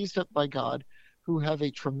been raised up by God who have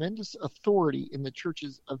a tremendous authority in the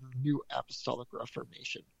churches of the New Apostolic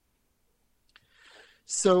Reformation.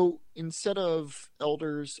 So instead of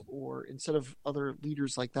elders or instead of other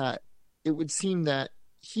leaders like that, it would seem that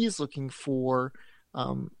he's looking for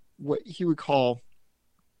what he would call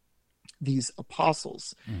these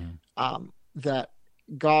apostles that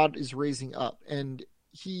God is raising up. And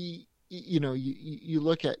he, you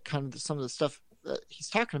look at kind of some of the stuff that he's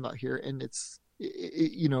talking about here, and it's,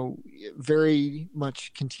 very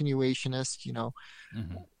much continuationist,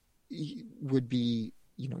 would be,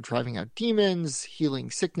 driving out demons,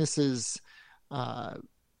 healing sicknesses, that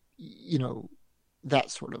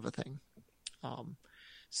sort of a thing.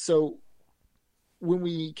 So when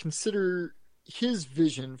we consider his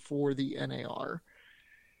vision for the NAR,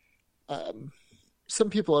 some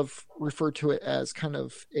people have referred to it as kind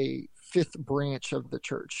of a fifth branch of the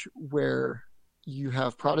church, where you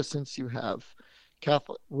have Protestants, you have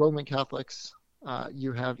Roman Catholics,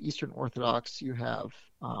 you have Eastern Orthodox, you have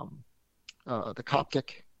the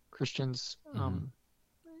Coptic Christians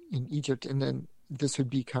in Egypt, and then this would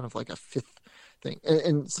be kind of like a fifth thing.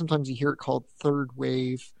 And sometimes you hear it called third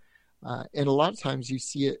wave, and a lot of times you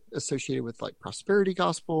see it associated with like prosperity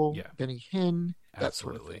gospel, Benny Hinn, that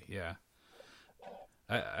sort of thing. Yeah.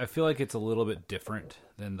 I feel like it's a little bit different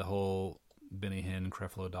than the whole Benny Hinn,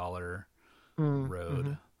 Creflo Dollar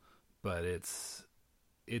road, but it's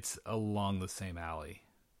along the same alley.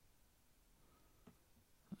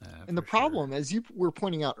 And the problem, as you were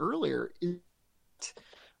pointing out earlier, is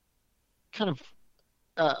kind of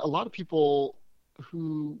a lot of people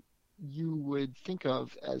who you would think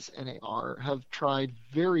of as NAR have tried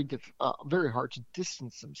very hard to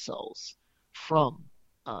distance themselves from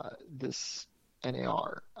this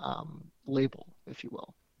NAR label, if you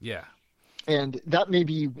will. Yeah. And that may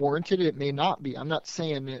be warranted. It may not be. I'm not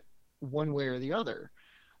saying it one way or the other.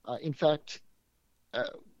 In fact,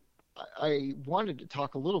 I wanted to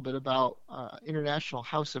talk a little bit about International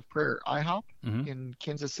House of Prayer, IHOP, in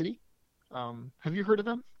Kansas City. Have you heard of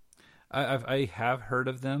them? I have heard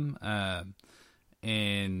of them,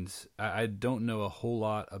 and I don't know a whole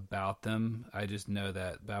lot about them. I just know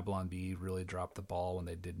that Babylon Bee really dropped the ball when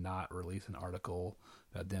they did not release an article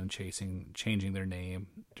about them changing their name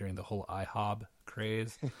during the whole IHOB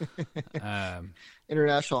craze.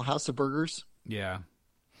 International House of Burgers. Yeah.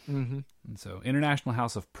 And so International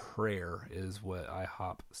House of Prayer is what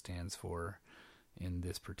IHOP stands for in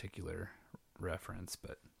this particular reference,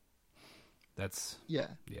 but that's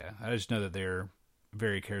I just know that they're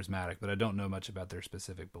very charismatic, but I don't know much about their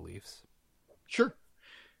specific beliefs. Sure.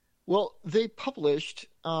 Well, they published,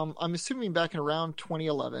 I'm assuming back in around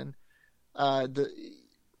 2011, I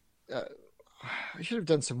should have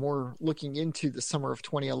done some more looking into the summer of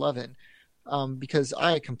 2011, because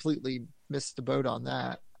I completely missed the boat on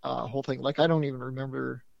that whole thing. Like, I don't even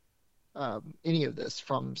remember any of this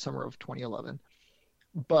from summer of 2011.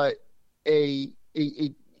 But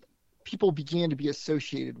people began to be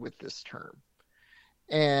associated with this term.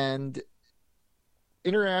 And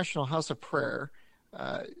International House of Prayer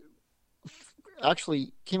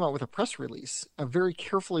actually came out with a press release, a very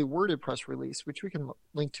carefully worded press release, which we can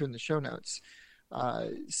link to in the show notes,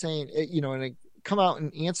 saying, and it come out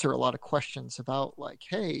and answer a lot of questions about, like,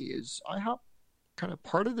 hey, is IHOP kind of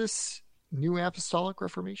part of this New Apostolic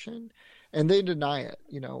Reformation, and they deny it.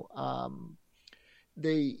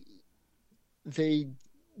 They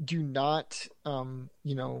do not,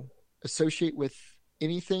 associate with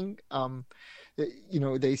anything.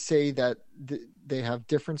 They say that they have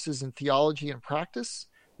differences in theology and practice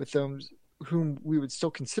with those whom we would still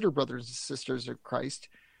consider brothers and sisters of Christ.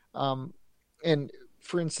 And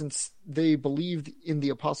for instance, they believed in the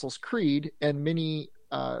Apostles' Creed and many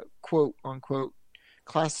quote unquote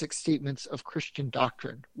classic statements of Christian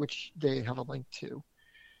doctrine, which they have a link to.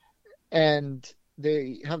 And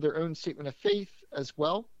they have their own statement of faith as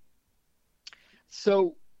well.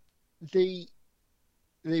 So they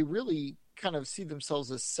really kind of see themselves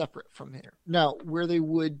as separate from here. Now, where they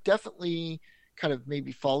would definitely kind of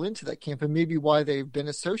maybe fall into that camp, and maybe why they've been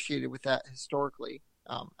associated with that historically,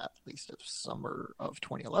 at least of summer of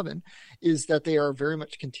 2011, is that they are very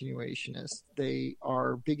much continuationists. They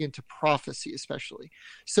are big into prophecy, especially.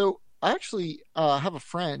 So I actually have a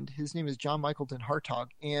friend. His name is John Michael Den Hartog,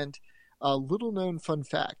 and a little known fun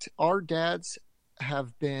fact: our dads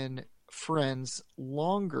have been friends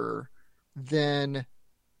longer than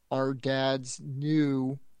our dads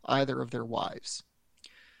knew either of their wives.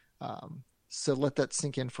 So let that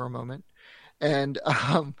sink in for a moment. And,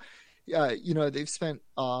 they've spent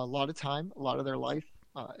a lot of time, a lot of their life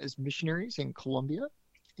as missionaries in Colombia.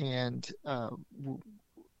 And,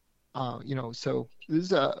 so this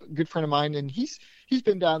is a good friend of mine, and he's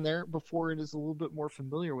been down there before and is a little bit more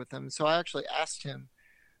familiar with them. So I actually asked him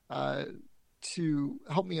to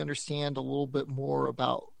help me understand a little bit more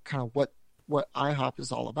about kind of what IHOP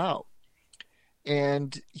is all about.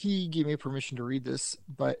 And he gave me permission to read this,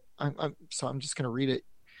 but I'm just going to read it.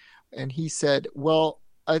 And he said, well,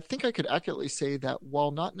 I think I could accurately say that while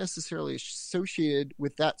not necessarily associated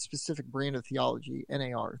with that specific brand of theology,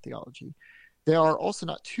 NAR theology, they are also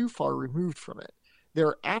not too far removed from it.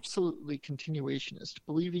 They're absolutely continuationist,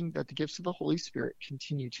 believing that the gifts of the Holy Spirit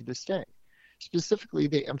continue to this day. Specifically,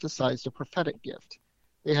 they emphasize the prophetic gift.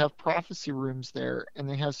 They have prophecy rooms there, and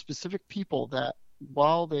they have specific people that,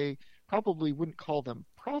 while they probably wouldn't call them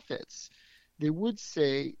prophets, they would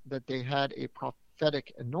say that they had a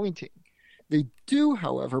prophetic anointing. They do,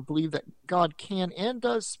 however, believe that God can and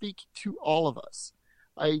does speak to all of us.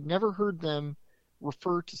 I never heard them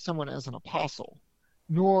refer to someone as an apostle,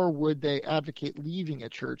 nor would they advocate leaving a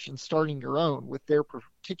church and starting your own with their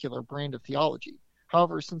particular brand of theology.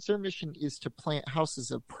 However, since their mission is to plant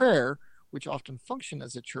houses of prayer, which often function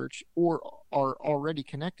as a church or are already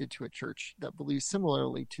connected to a church that believes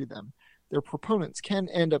similarly to them, their proponents can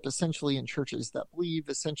end up essentially in churches that believe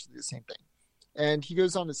essentially the same thing. And he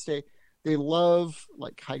goes on to say they love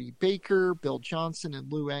like Heidi Baker, Bill Johnson, and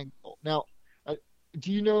Lou Engle. Now, do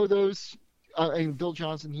you know those? Bill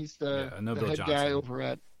Johnson, he's the head guy over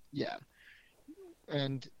at,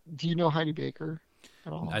 And do you know Heidi Baker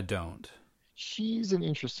at all? I don't. She's an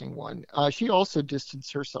interesting one. She also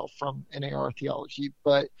distanced herself from NAR theology,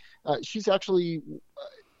 but she's actually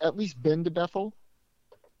at least been to Bethel.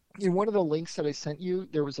 In one of the links that I sent you,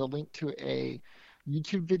 there was a link to a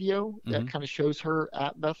YouTube video that kind of shows her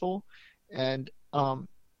at Bethel. And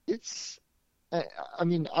it's,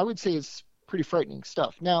 I would say it's pretty frightening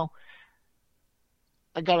stuff. Now,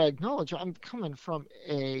 I got to acknowledge I'm coming from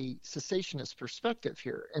a cessationist perspective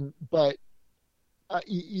here. But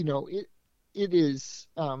it is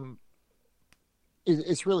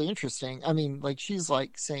it's really interesting. I mean, like, she's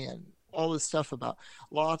like saying all this stuff about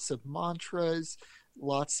lots of mantras,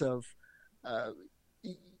 lots of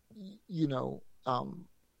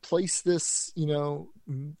place this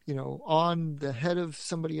on the head of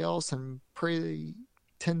somebody else and pray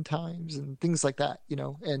 10 times and things like that,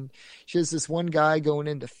 and she has this one guy going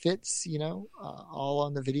into fits, all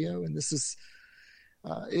on the video. And this is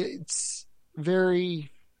it's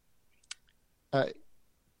very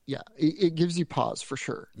it gives you pause for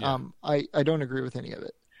sure. I don't agree with any of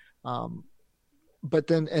it. But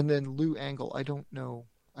then Lou Engle, I don't know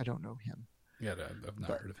him. Yeah, I've not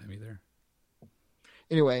heard of him either.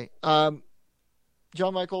 Anyway,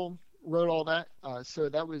 John Michael wrote all that, so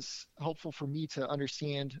that was helpful for me to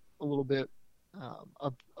understand a little bit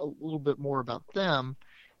more about them,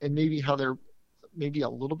 and maybe how they're maybe a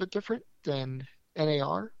little bit different than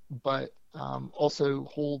NAR, but also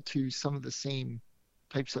hold to some of the same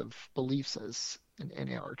types of beliefs as an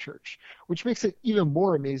NAR church, which makes it even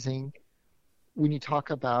more amazing when you talk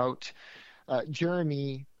about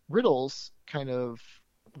Jeremy Riddle's kind of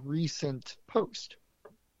recent post.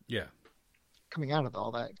 Yeah. Coming out of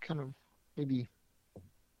all that, kind of maybe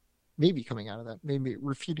coming out of that, maybe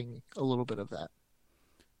refuting a little bit of that.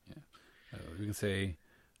 Yeah. We can say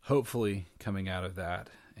hopefully coming out of that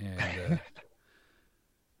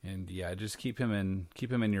and And yeah, just keep him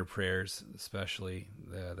in your prayers, especially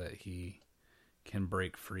that he can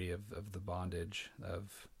break free of the bondage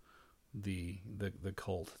of the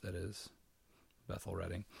cult that is Bethel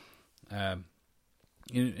Redding. And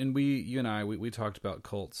you and I talked about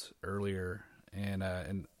cults earlier, and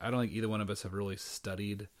I don't think either one of us have really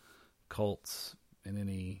studied cults in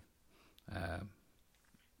any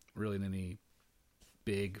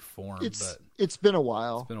big form. It's been a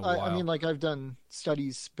while. It's been a while. I mean, like, I've done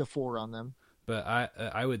studies before on them. But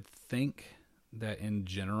I would think that in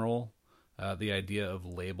general, the idea of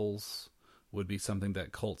labels would be something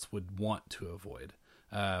that cults would want to avoid.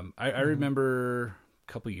 I remember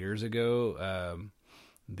a couple years ago,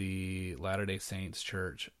 the Latter-day Saints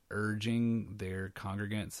Church urging their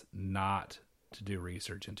congregants not to do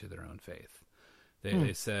research into their own faith.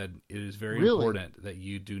 They said it is very important that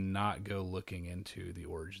you do not go looking into the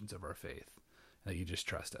origins of our faith, that you just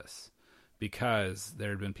trust us. Because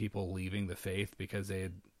there had been people leaving the faith because they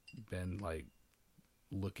had been like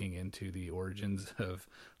looking into the origins of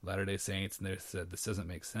Latter-day Saints, and they said this doesn't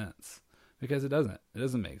make sense. Because it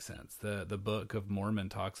doesn't make sense. The Book of Mormon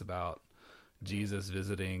talks about Jesus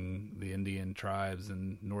visiting the Indian tribes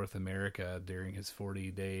in North America during his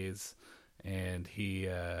 40 days, and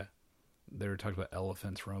they were talking about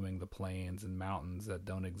elephants roaming the plains and mountains that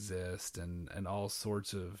don't exist, and all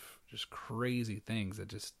sorts of just crazy things that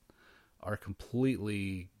just are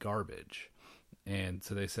completely garbage. And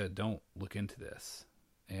so they said, don't look into this.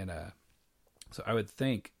 And so I would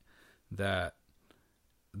think that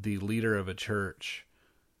the leader of a church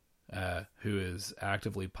who is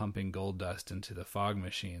actively pumping gold dust into the fog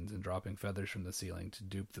machines and dropping feathers from the ceiling to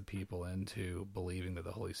dupe the people into believing that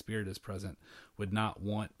the Holy Spirit is present would not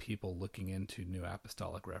want people looking into New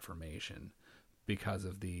Apostolic Reformation because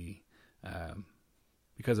of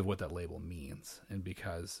what that label means, and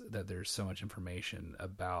because that there's so much information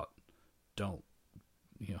about how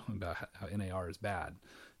NAR is bad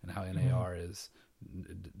and how NAR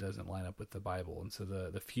doesn't line up with the Bible. And so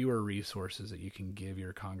the fewer resources that you can give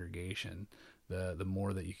your congregation, the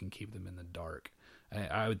more that you can keep them in the dark.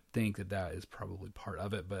 I would think that is probably part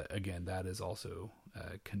of it, but again, that is also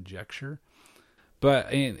conjecture.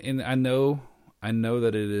 But and I know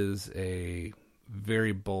that it is a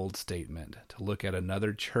very bold statement to look at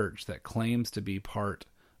another church that claims to be part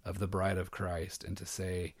of the Bride of Christ and to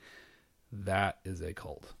say that is a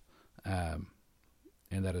cult, and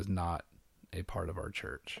that is not a part of our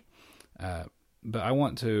church. But I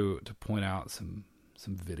want to point out some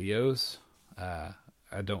videos.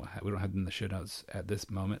 We don't have them in the show notes at this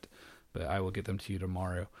moment, but I will get them to you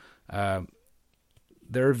tomorrow.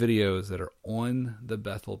 There are videos that are on the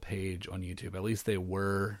Bethel page on YouTube. At least they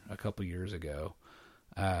were a couple years ago.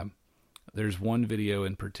 There's one video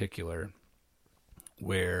in particular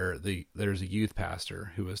where there's a youth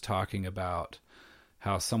pastor who was talking about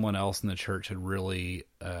how someone else in the church had really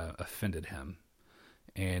offended him,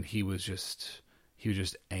 and he was just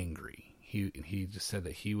angry. He just said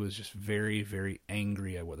that he was just very, very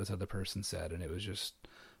angry at what this other person said, and it was just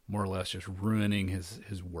more or less just ruining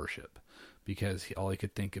his worship, because all he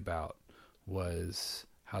could think about was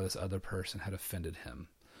how this other person had offended him.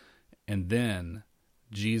 And then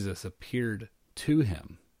Jesus appeared to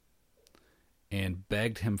him and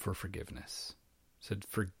begged him for forgiveness, said,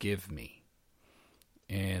 "Forgive me."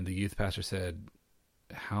 And the youth pastor said,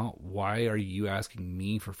 why are you asking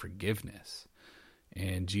me for forgiveness?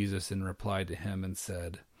 And Jesus then replied to him and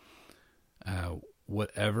said,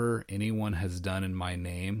 whatever anyone has done in my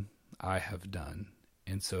name, I have done.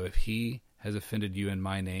 And so if he has offended you in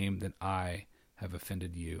my name, then I have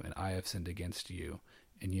offended you, and I have sinned against you,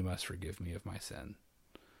 and you must forgive me of my sin.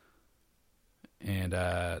 And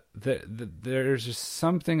there's just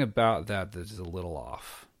something about that is a little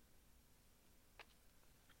off.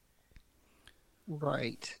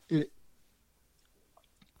 Right. It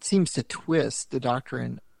seems to twist the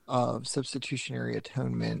doctrine of substitutionary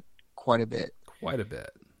atonement quite a bit. Quite a bit.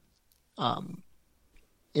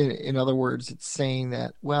 In other words, it's saying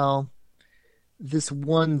that, well, this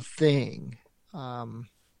one thing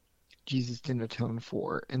Jesus didn't atone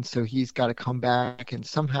for, and so he's got to come back and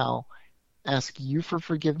somehow ask you for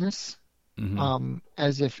forgiveness,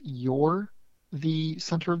 as if you're the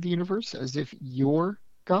center of the universe, as if you're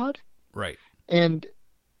God. Right. And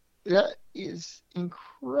that is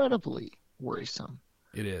incredibly worrisome.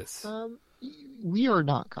 It is. We are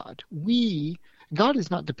not God. God is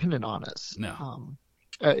not dependent on us. No.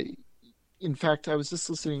 In fact, I was just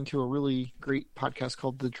listening to a really great podcast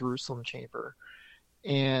called The Jerusalem Chamber,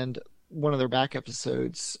 and one of their back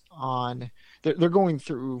episodes they're going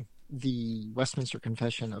through the Westminster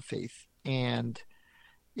Confession of Faith, and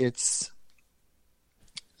it's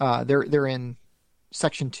They're in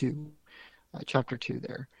section 2, chapter 2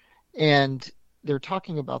 there, and they're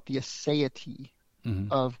talking about the aseity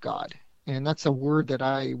of God, and that's a word that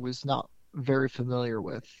I was not very familiar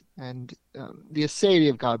with. And the aseity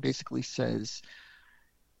of God basically says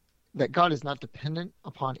that God is not dependent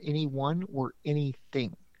upon anyone or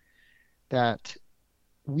anything, that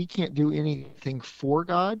we can't do anything for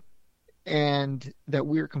God, and that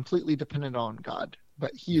we are completely dependent on God,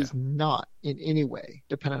 but he is not in any way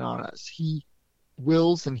dependent on us. He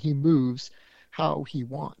wills and he moves how he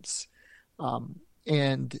wants.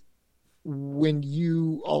 And when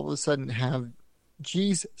you all of a sudden have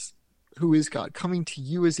Jesus, who is God, coming to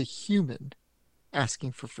you as a human,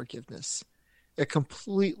 asking for forgiveness, it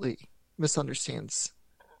completely misunderstands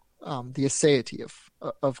the aseity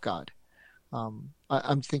of God.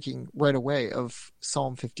 I'm thinking right away of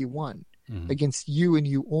Psalm 51. Against you and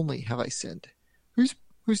you only have I sinned.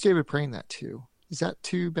 Who's David praying that to? Is that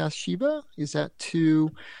to Bathsheba? Is that to,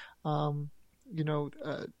 the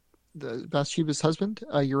Bathsheba's husband,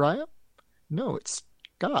 Uriah? No, it's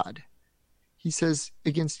God. He says,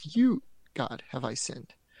 against you, God, have I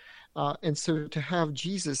sinned. And so to have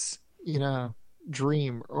Jesus in a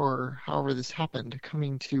dream, or however this happened,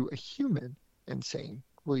 coming to a human and saying,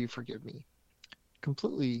 will you forgive me?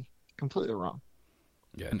 Completely wrong.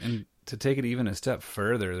 Yeah, and to take it even a step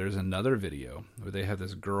further, there's another video where they have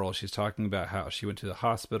this girl. She's talking about how she went to the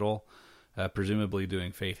hospital, presumably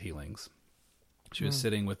doing faith healings. She was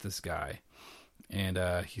sitting with this guy, and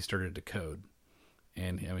he started to code.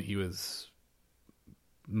 And he was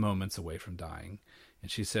moments away from dying.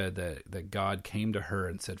 And she said that God came to her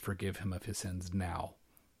and said, forgive him of his sins now,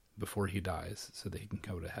 before he dies, so that he can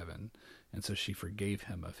go to heaven. And so she forgave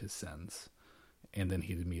him of his sins, and then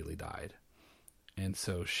he immediately died. And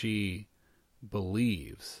so she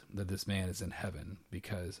believes that this man is in heaven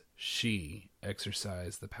because she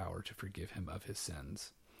exercised the power to forgive him of his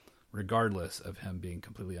sins, regardless of him being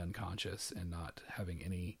completely unconscious and not having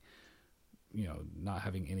any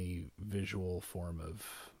visual form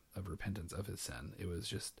of repentance of his sin. It was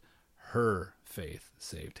just her faith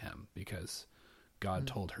saved him because God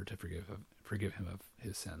told her to forgive him of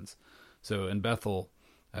his sins. So in Bethel,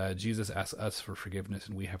 Jesus asks us for forgiveness,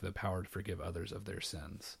 and we have the power to forgive others of their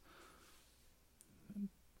sins.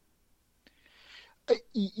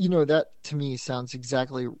 That to me sounds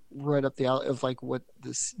exactly right up the alley of like what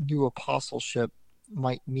this new apostleship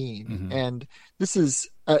might mean. And this is,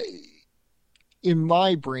 in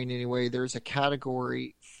my brain anyway, there's a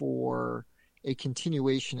category for a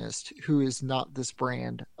continuationist who is not this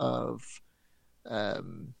brand of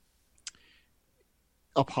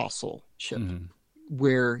apostleship.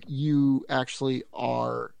 Where you actually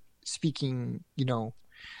are speaking,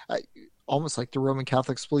 almost like the Roman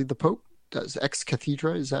Catholics believe the Pope does, ex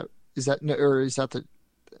cathedra. Is that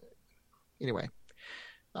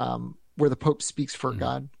where the Pope speaks for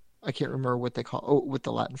God? I can't remember what they call, what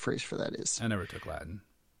the Latin phrase for that is. I never took Latin.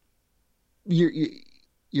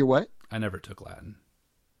 You're what? I never took Latin.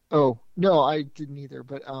 Oh, no, I didn't either.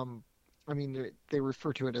 But, they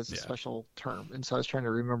refer to it as a special term. And so I was trying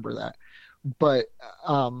to remember that. But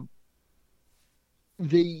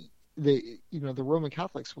the Roman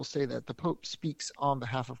Catholics will say that the Pope speaks on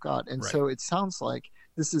behalf of God, and so it sounds like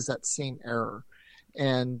this is that same error.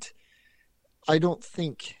 And I don't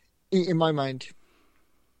think, in my mind,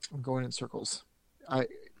 I'm going in circles. We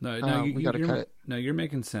got to cut it. No, you're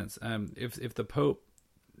making sense. If the Pope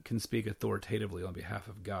can speak authoritatively on behalf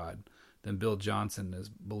of God, then Bill Johnson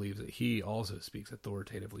believes that he also speaks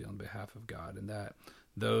authoritatively on behalf of God, and that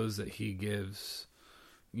those that he gives,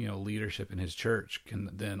 leadership in his church can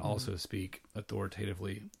then also speak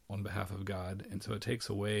authoritatively on behalf of God. And so it takes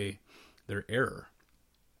away their error.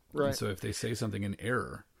 Right. And so if they say something in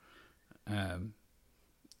error,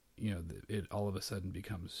 it all of a sudden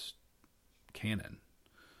becomes canon.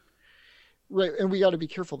 Right. And we got to be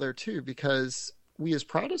careful there too, because we as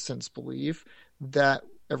Protestants believe that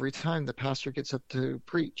every time the pastor gets up to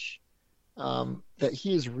preach, that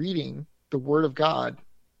he is reading the Word of God,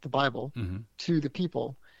 the Bible, to the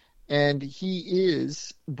people, and he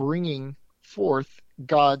is bringing forth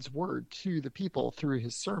God's Word to the people through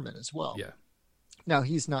his sermon as well. Yeah. Now,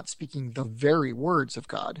 he's not speaking the very words of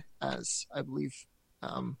God, as I believe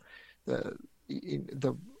I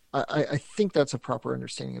think that's a proper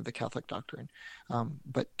understanding of the Catholic doctrine,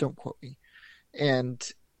 but don't quote me. And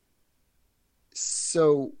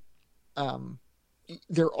so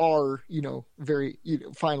there are, very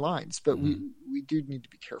fine lines, but we do need to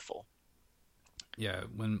be careful. Yeah,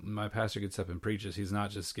 when my pastor gets up and preaches, he's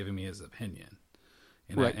not just giving me his opinion.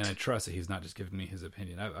 And, right. I trust that he's not just giving me his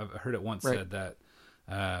opinion. I've heard it once said that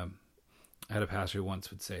I had a pastor who once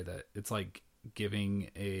would say that it's like giving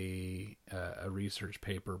a research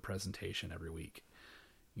paper presentation every week.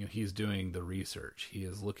 You know, he's doing the research. He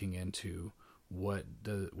is looking into what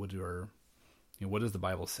does the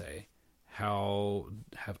Bible say? How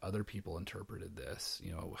have other people interpreted this?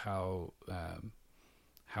 You know, how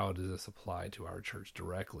does this apply to our church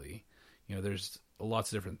directly? You know, there's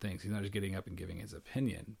lots of different things. He's not just getting up and giving his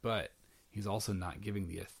opinion, but he's also not giving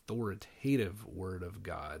the authoritative word of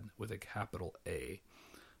God with a capital A.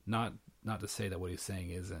 Not to say that what he's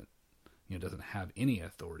saying doesn't have any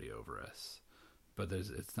authority over us, but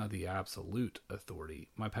it's not the absolute authority.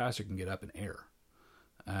 My pastor can get up and err.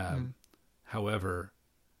 However,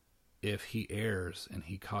 if he errs and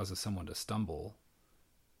he causes someone to stumble,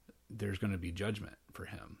 there's going to be judgment for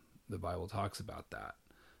him. The Bible talks about that.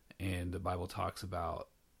 And the Bible talks about,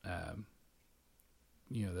 that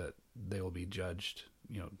they will be judged,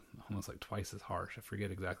 almost like twice as harsh. I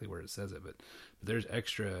forget exactly where it says it, but there's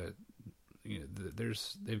extra,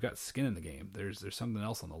 they've got skin in the game. There's something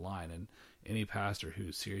else on the line. And any pastor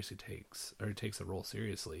who seriously takes the role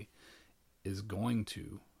seriously is going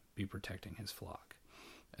to be protecting his flock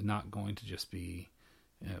and not going to just be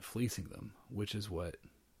fleecing them, which is what,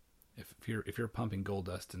 if you're pumping gold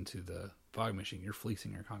dust into the fog machine, you're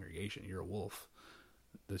fleecing your congregation. You're a wolf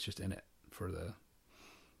that's just in it for the,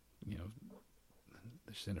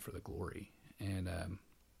 just in it for the glory. And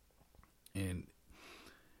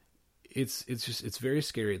it's very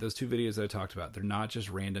scary. Those two videos that I talked about, they're not just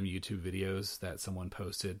random YouTube videos that someone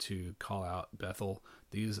posted to call out Bethel.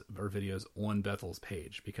 These are videos on Bethel's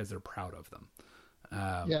page because they're proud of them.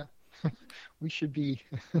 Yeah, we should be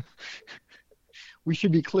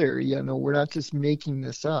clear. We're not just making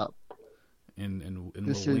this up. And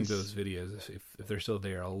we'll link those videos if they're still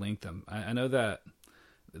there. I'll link them. I know that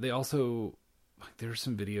they also, there's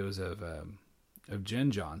some videos of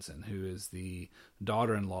Jen Johnson, who is the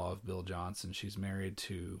daughter-in-law of Bill Johnson. She's married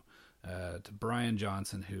to Brian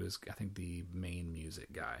Johnson, who is, I think, the main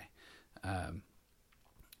music guy.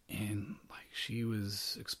 And she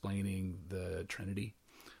was explaining the Trinity,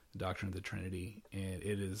 the doctrine of the Trinity, and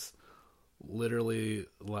it is literally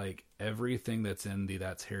like everything that's in the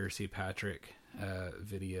That's Heresy Patrick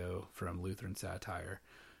video from Lutheran Satire,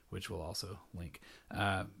 which we'll also link.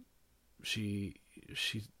 She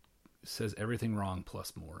says everything wrong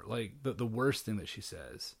plus more. Like the worst thing that she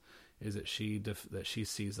says is that she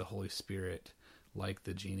sees the Holy Spirit like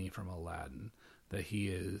the genie from Aladdin, that he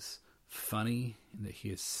is funny, and that he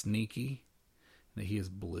is sneaky, and that he is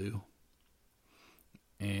blue,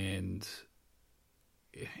 and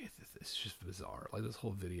it's just bizarre. Like this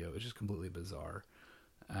whole video is just completely bizarre.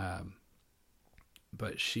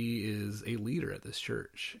 But she is a leader at this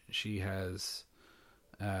church. She's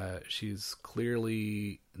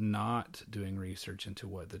clearly not doing research into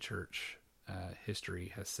what the church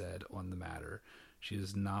history has said on the matter. She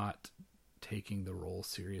is not taking the role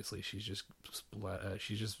seriously. She's just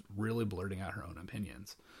really blurting out her own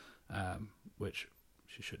opinions, which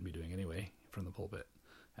she shouldn't be doing anyway from the pulpit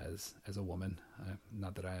as a woman.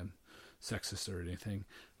 Not that I am sexist or anything,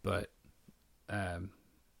 but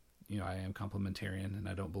I am complementarian, and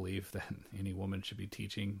I don't believe that any woman should be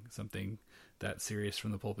teaching something that serious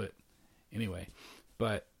from the pulpit anyway.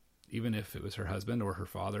 But even if it was her husband or her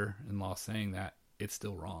father-in-law saying that, it's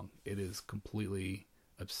still wrong. It is completely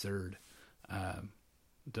absurd.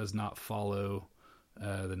 Does not follow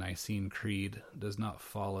the Nicene Creed, does not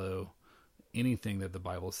follow anything that the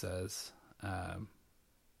Bible says,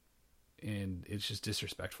 and it's just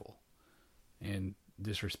disrespectful. And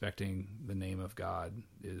disrespecting the name of God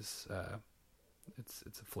is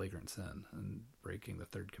it's a flagrant sin and breaking the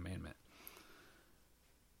third commandment.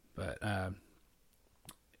 But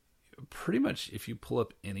pretty much if you pull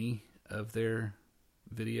up any of their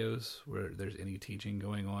videos where there's any teaching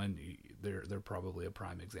going on, they're probably a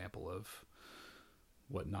prime example of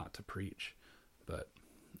what not to preach. But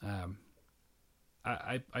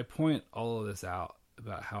I point all of this out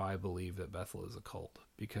about how I believe that Bethel is a cult,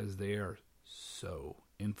 because they are so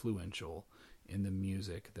influential in the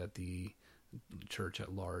music that the church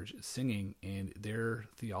at large is singing, and their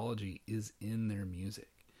theology is in their music.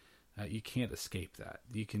 You can't escape that.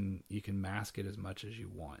 You can mask it as much as you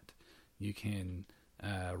want. You can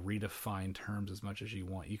redefine terms as much as you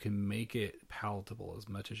want. You can make it palatable as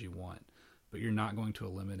much as you want, but you're not going to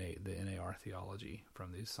eliminate the NAR theology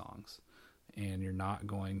from these songs, and you're not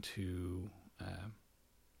going to.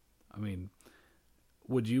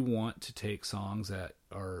 Would you want to take songs that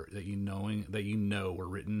you know were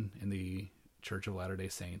written in the Church of Latter-day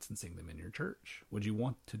Saints and sing them in your church? Would you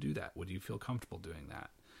want to do that? Would you feel comfortable doing that?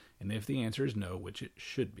 And if the answer is no, which it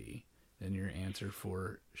should be, and your answer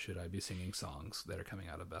for should I be singing songs that are coming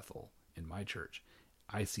out of Bethel in my church,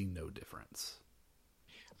 I see no difference.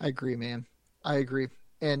 I agree, man. I agree.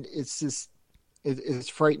 And it's just, it's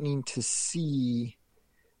frightening to see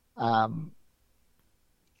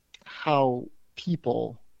how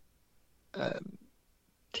people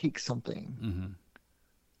take something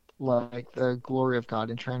like the glory of God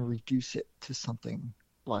and try and reduce it to something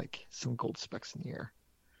like some gold specks in the air,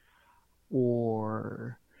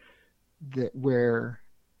 or that where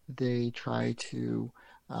they try to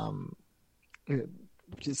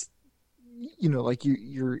just, like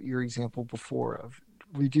your example before of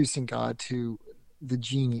reducing God to the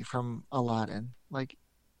genie from Aladdin. Like,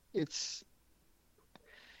 it's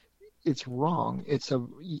wrong.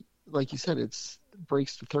 Like you said, it's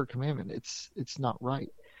breaks the third commandment. It's not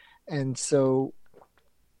right. And so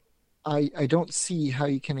I don't see how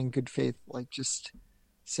you can in good faith just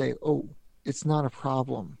say, oh, it's not a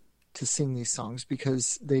problem to sing these songs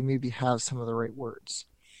because they maybe have some of the right words.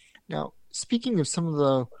 Now, speaking of some of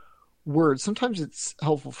the words, sometimes it's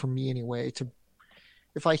helpful for me anyway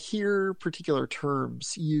if I hear particular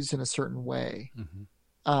terms used in a certain way,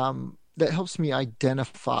 that helps me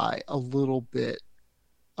identify a little bit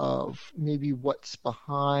of maybe what's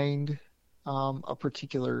behind a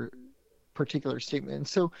particular statement. And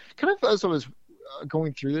so kind of as I was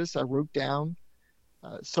going through this, I wrote down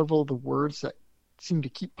several of the words that seem to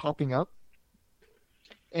keep popping up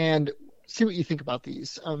and see what you think about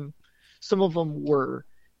these. Some of them were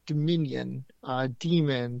dominion,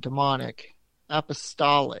 demon, demonic,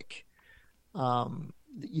 apostolic.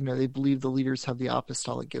 They believe the leaders have the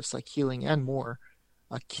apostolic gifts like healing and more.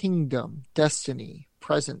 Kingdom, destiny,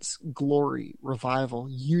 presence, glory, revival,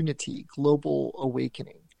 unity, global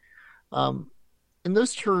awakening. And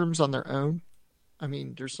those terms on their own, I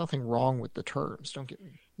mean, there's nothing wrong with the terms, don't get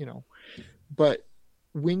me, but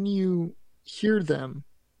when you hear them,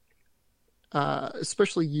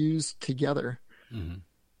 especially used together,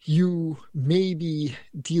 you may be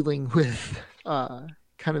dealing with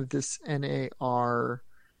kind of this NAR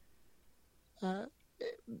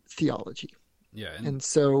theology. Yeah, and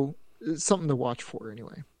so it's something to watch for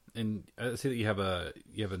anyway. And I see that you have a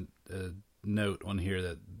note on here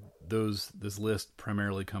that this list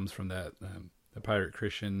primarily comes from that the Pirate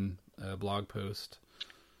Christian blog post.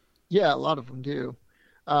 Yeah, a lot of them do.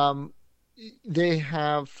 They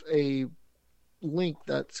have a link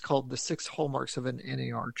that's called the 6 hallmarks of an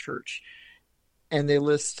NAR church, and they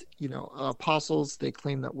list apostles. They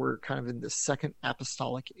claim that we're kind of in the second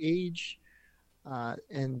apostolic age,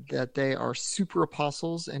 and that they are super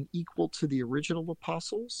apostles and equal to the original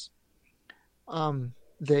apostles.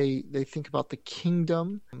 They think about the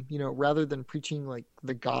kingdom, rather than preaching like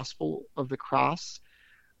the gospel of the cross.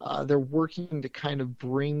 They're working to kind of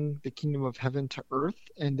bring the kingdom of heaven to earth.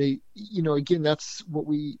 And they, again, that's what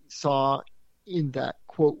we saw in that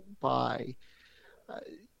quote by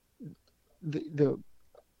the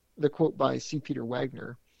quote by C. Peter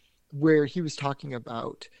Wagner, where he was talking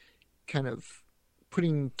about kind of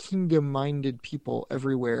putting kingdom-minded people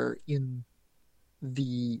everywhere in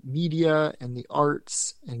the media and the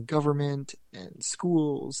arts and government and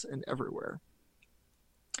schools and everywhere.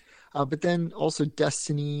 But then also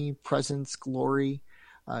destiny, presence, glory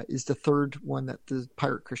is the third one that the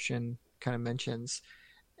Pirate Christian kind of mentions.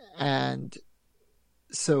 And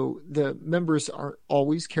so the members aren't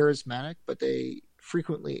always charismatic, but they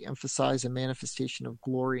frequently emphasize a manifestation of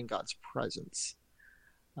glory in God's presence.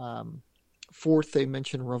 Fourth, they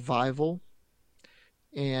mention revival.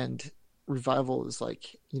 And revival is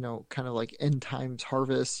like, kind of like end times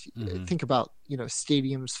harvest. Think about,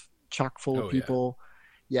 stadiums chock full of people.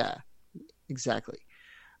 Yeah, exactly.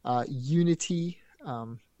 Unity,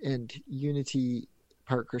 and unity,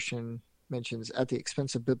 Pirate Christian mentions at the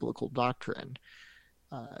expense of biblical doctrine,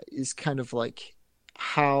 is kind of like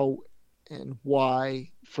how and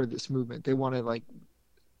why for this movement. They want to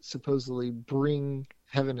supposedly bring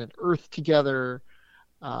heaven and earth together,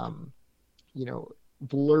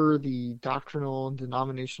 blur the doctrinal and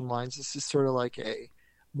denominational lines. This is sort of like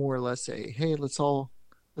more or less hey, let's all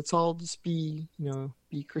just be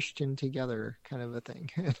Christian together kind of a thing.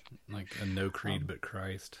 Like a no creed but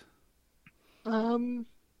Christ.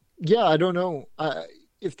 Yeah, I don't know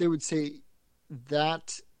if they would say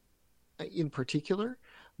that in particular,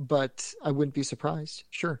 but I wouldn't be surprised.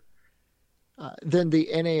 Sure. Then the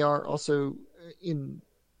NAR also, in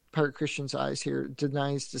Pirate Christian's eyes here,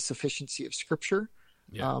 denies the sufficiency of Scripture.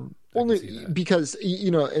 Yeah, only because,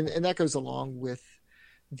 and that goes along with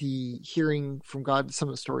the hearing from God, some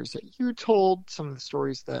of the stories that you told, some of the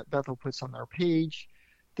stories that Bethel puts on their page,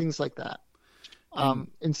 things like that.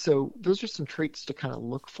 And so those are some traits to kind of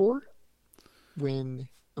look for. when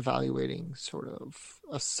evaluating sort of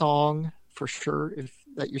a song, for sure, if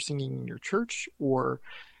that you're singing in your church, or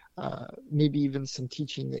maybe even some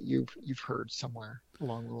teaching that you've heard somewhere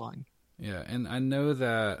along the line. Yeah, and I know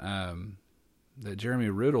that that Jeremy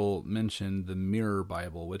Riddle mentioned the Mirror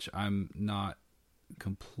Bible, which I'm not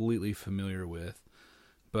completely familiar with,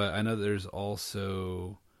 but I know there's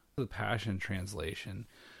also the Passion Translation,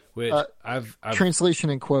 which I've translation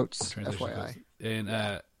in quotes, translation FYI.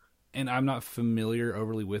 quotes. And I'm not familiar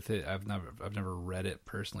overly with it. I've never read it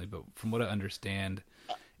personally, but from what I understand,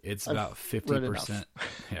 it's about 50%.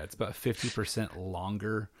 Yeah, it's about 50%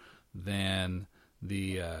 longer than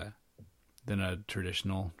than a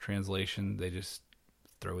traditional translation. They just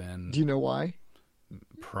throw in. Do you know why?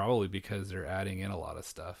 Probably because they're adding in a lot of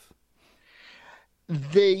stuff.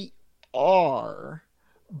 They are,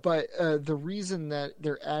 but the reason that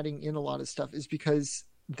they're adding in a lot of stuff is because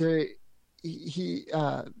there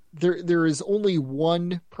is only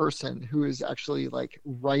one person who is actually like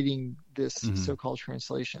writing this so-called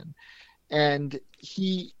translation, and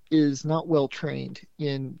he is not well trained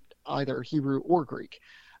in either Hebrew or Greek,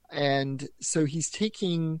 and so he's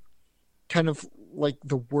taking kind of like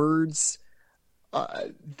the words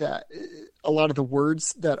that a lot of the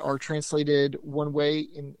words that are translated one way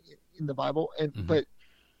in the Bible, and but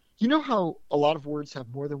you know how a lot of words have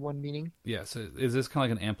more than one meaning? Yeah. So is this kind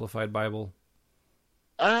of like an amplified Bible?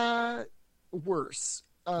 Worse.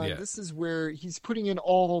 Yeah. This is where he's putting in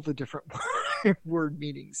all the different word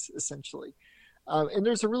meanings, essentially. And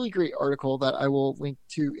there's a really great article that I will link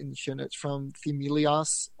to in the show notes from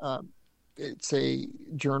Themelios. It's a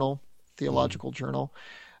journal, theological journal,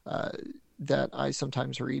 that I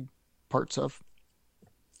sometimes read parts of.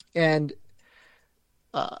 And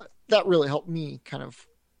that really helped me kind of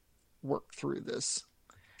work through this.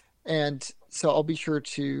 And so I'll be sure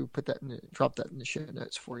to drop that in the show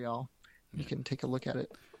notes for y'all. You can take a look at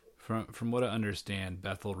it. From what I understand,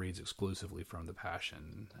 Bethel reads exclusively from the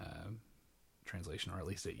Passion translation, or at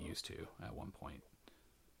least it used to at one point.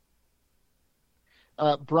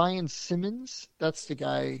 Brian Simmons, that's the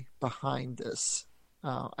guy behind this.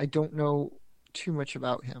 I don't know too much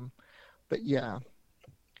about him, but yeah,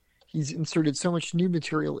 he's inserted so much new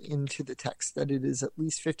material into the text that it is at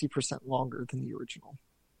least 50% longer than the original.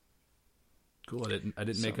 Cool. I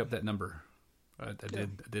didn't make up that number. I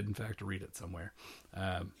did in fact read it somewhere.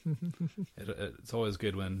 It's always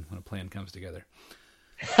good when a plan comes together.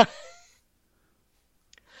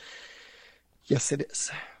 Yes, it is.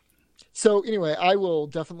 So anyway, I will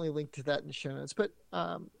definitely link to that in the show notes. But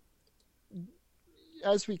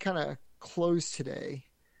as we kind of close today,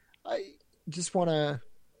 I just want to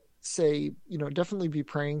say, definitely be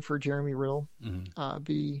praying for Jeremy Riddle.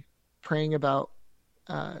 Be praying about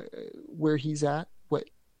where he's at, what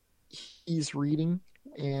he's reading,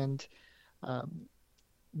 and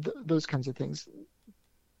those kinds of things.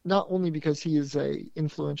 Not only because he is a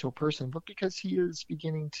influential person, but because he is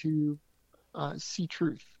beginning to see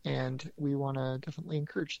truth, and we want to definitely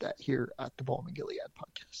encourage that here at the Balm and Gilead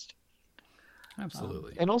podcast.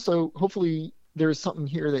 Absolutely. And also, hopefully, there's something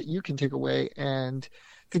here that you can take away and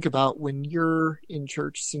think about when you're in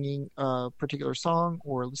church singing a particular song,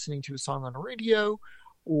 or listening to a song on a radio,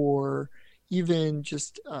 or even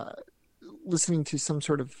just listening to some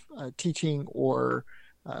sort of teaching, or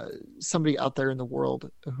somebody out there in the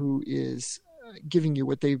world who is giving you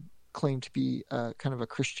what they claim to be kind of a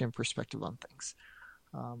Christian perspective on things.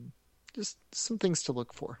 Just some things to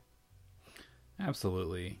look for.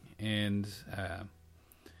 Absolutely. And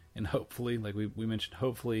hopefully, like we mentioned,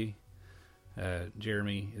 hopefully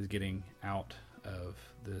Jeremy is getting out of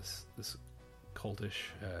this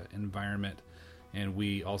cultish environment. And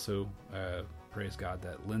we also praise God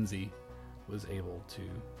that Lindsay was able to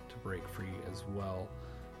break free as well.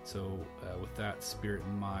 So with that spirit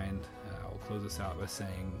in mind, I'll close us out by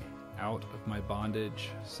saying, out of my bondage,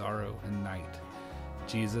 sorrow, and night,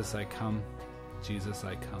 Jesus, I come,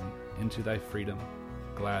 into thy freedom,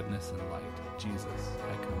 gladness, and light. Jesus,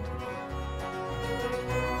 I come to thee.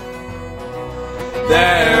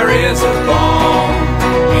 There is a balm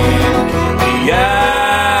in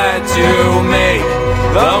Gilead to make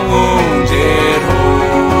the wounded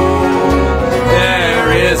whole.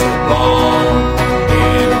 There is a balm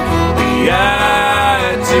in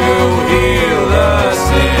Gilead to heal the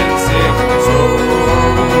sin-sick soul.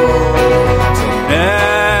 To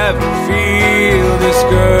never feel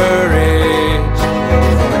discouraged,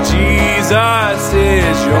 for Jesus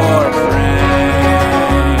is your friend.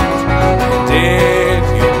 And if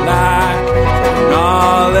you lack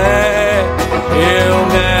knowledge, he'll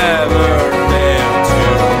never fail to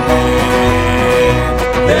mend.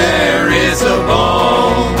 There is a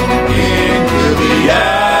balm in Gilead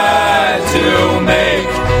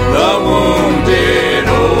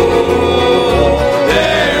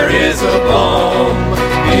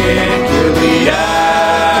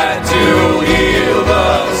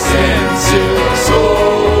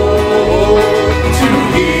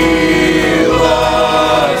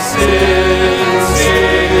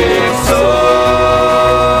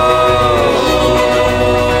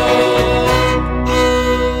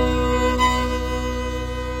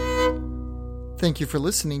for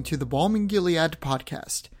listening to the Balm in Gilead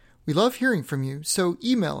podcast. We love hearing from you, so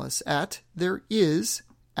email us at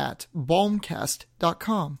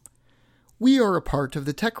thereis@balmcast.com. We are a part of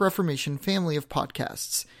the Tech Reformation family of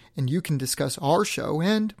podcasts, and you can discuss our show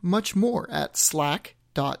and much more at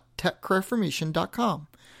slack.techreformation.com.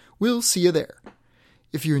 We'll see you there.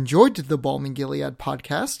 If you enjoyed the Balm in Gilead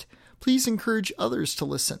podcast, please encourage others to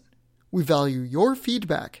listen. We value your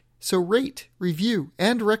feedback, so rate, review,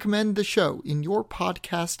 and recommend the show in your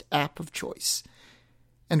podcast app of choice.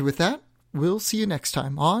 And with that, we'll see you next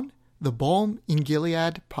time on the Balm in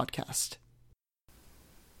Gilead podcast.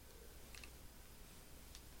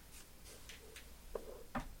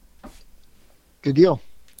 Good deal.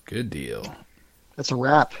 Good deal. That's a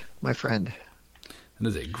wrap, my friend. That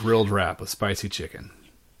is a grilled wrap with spicy chicken.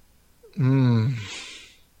 You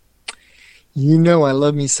know I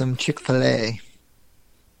love me some Chick-fil-A.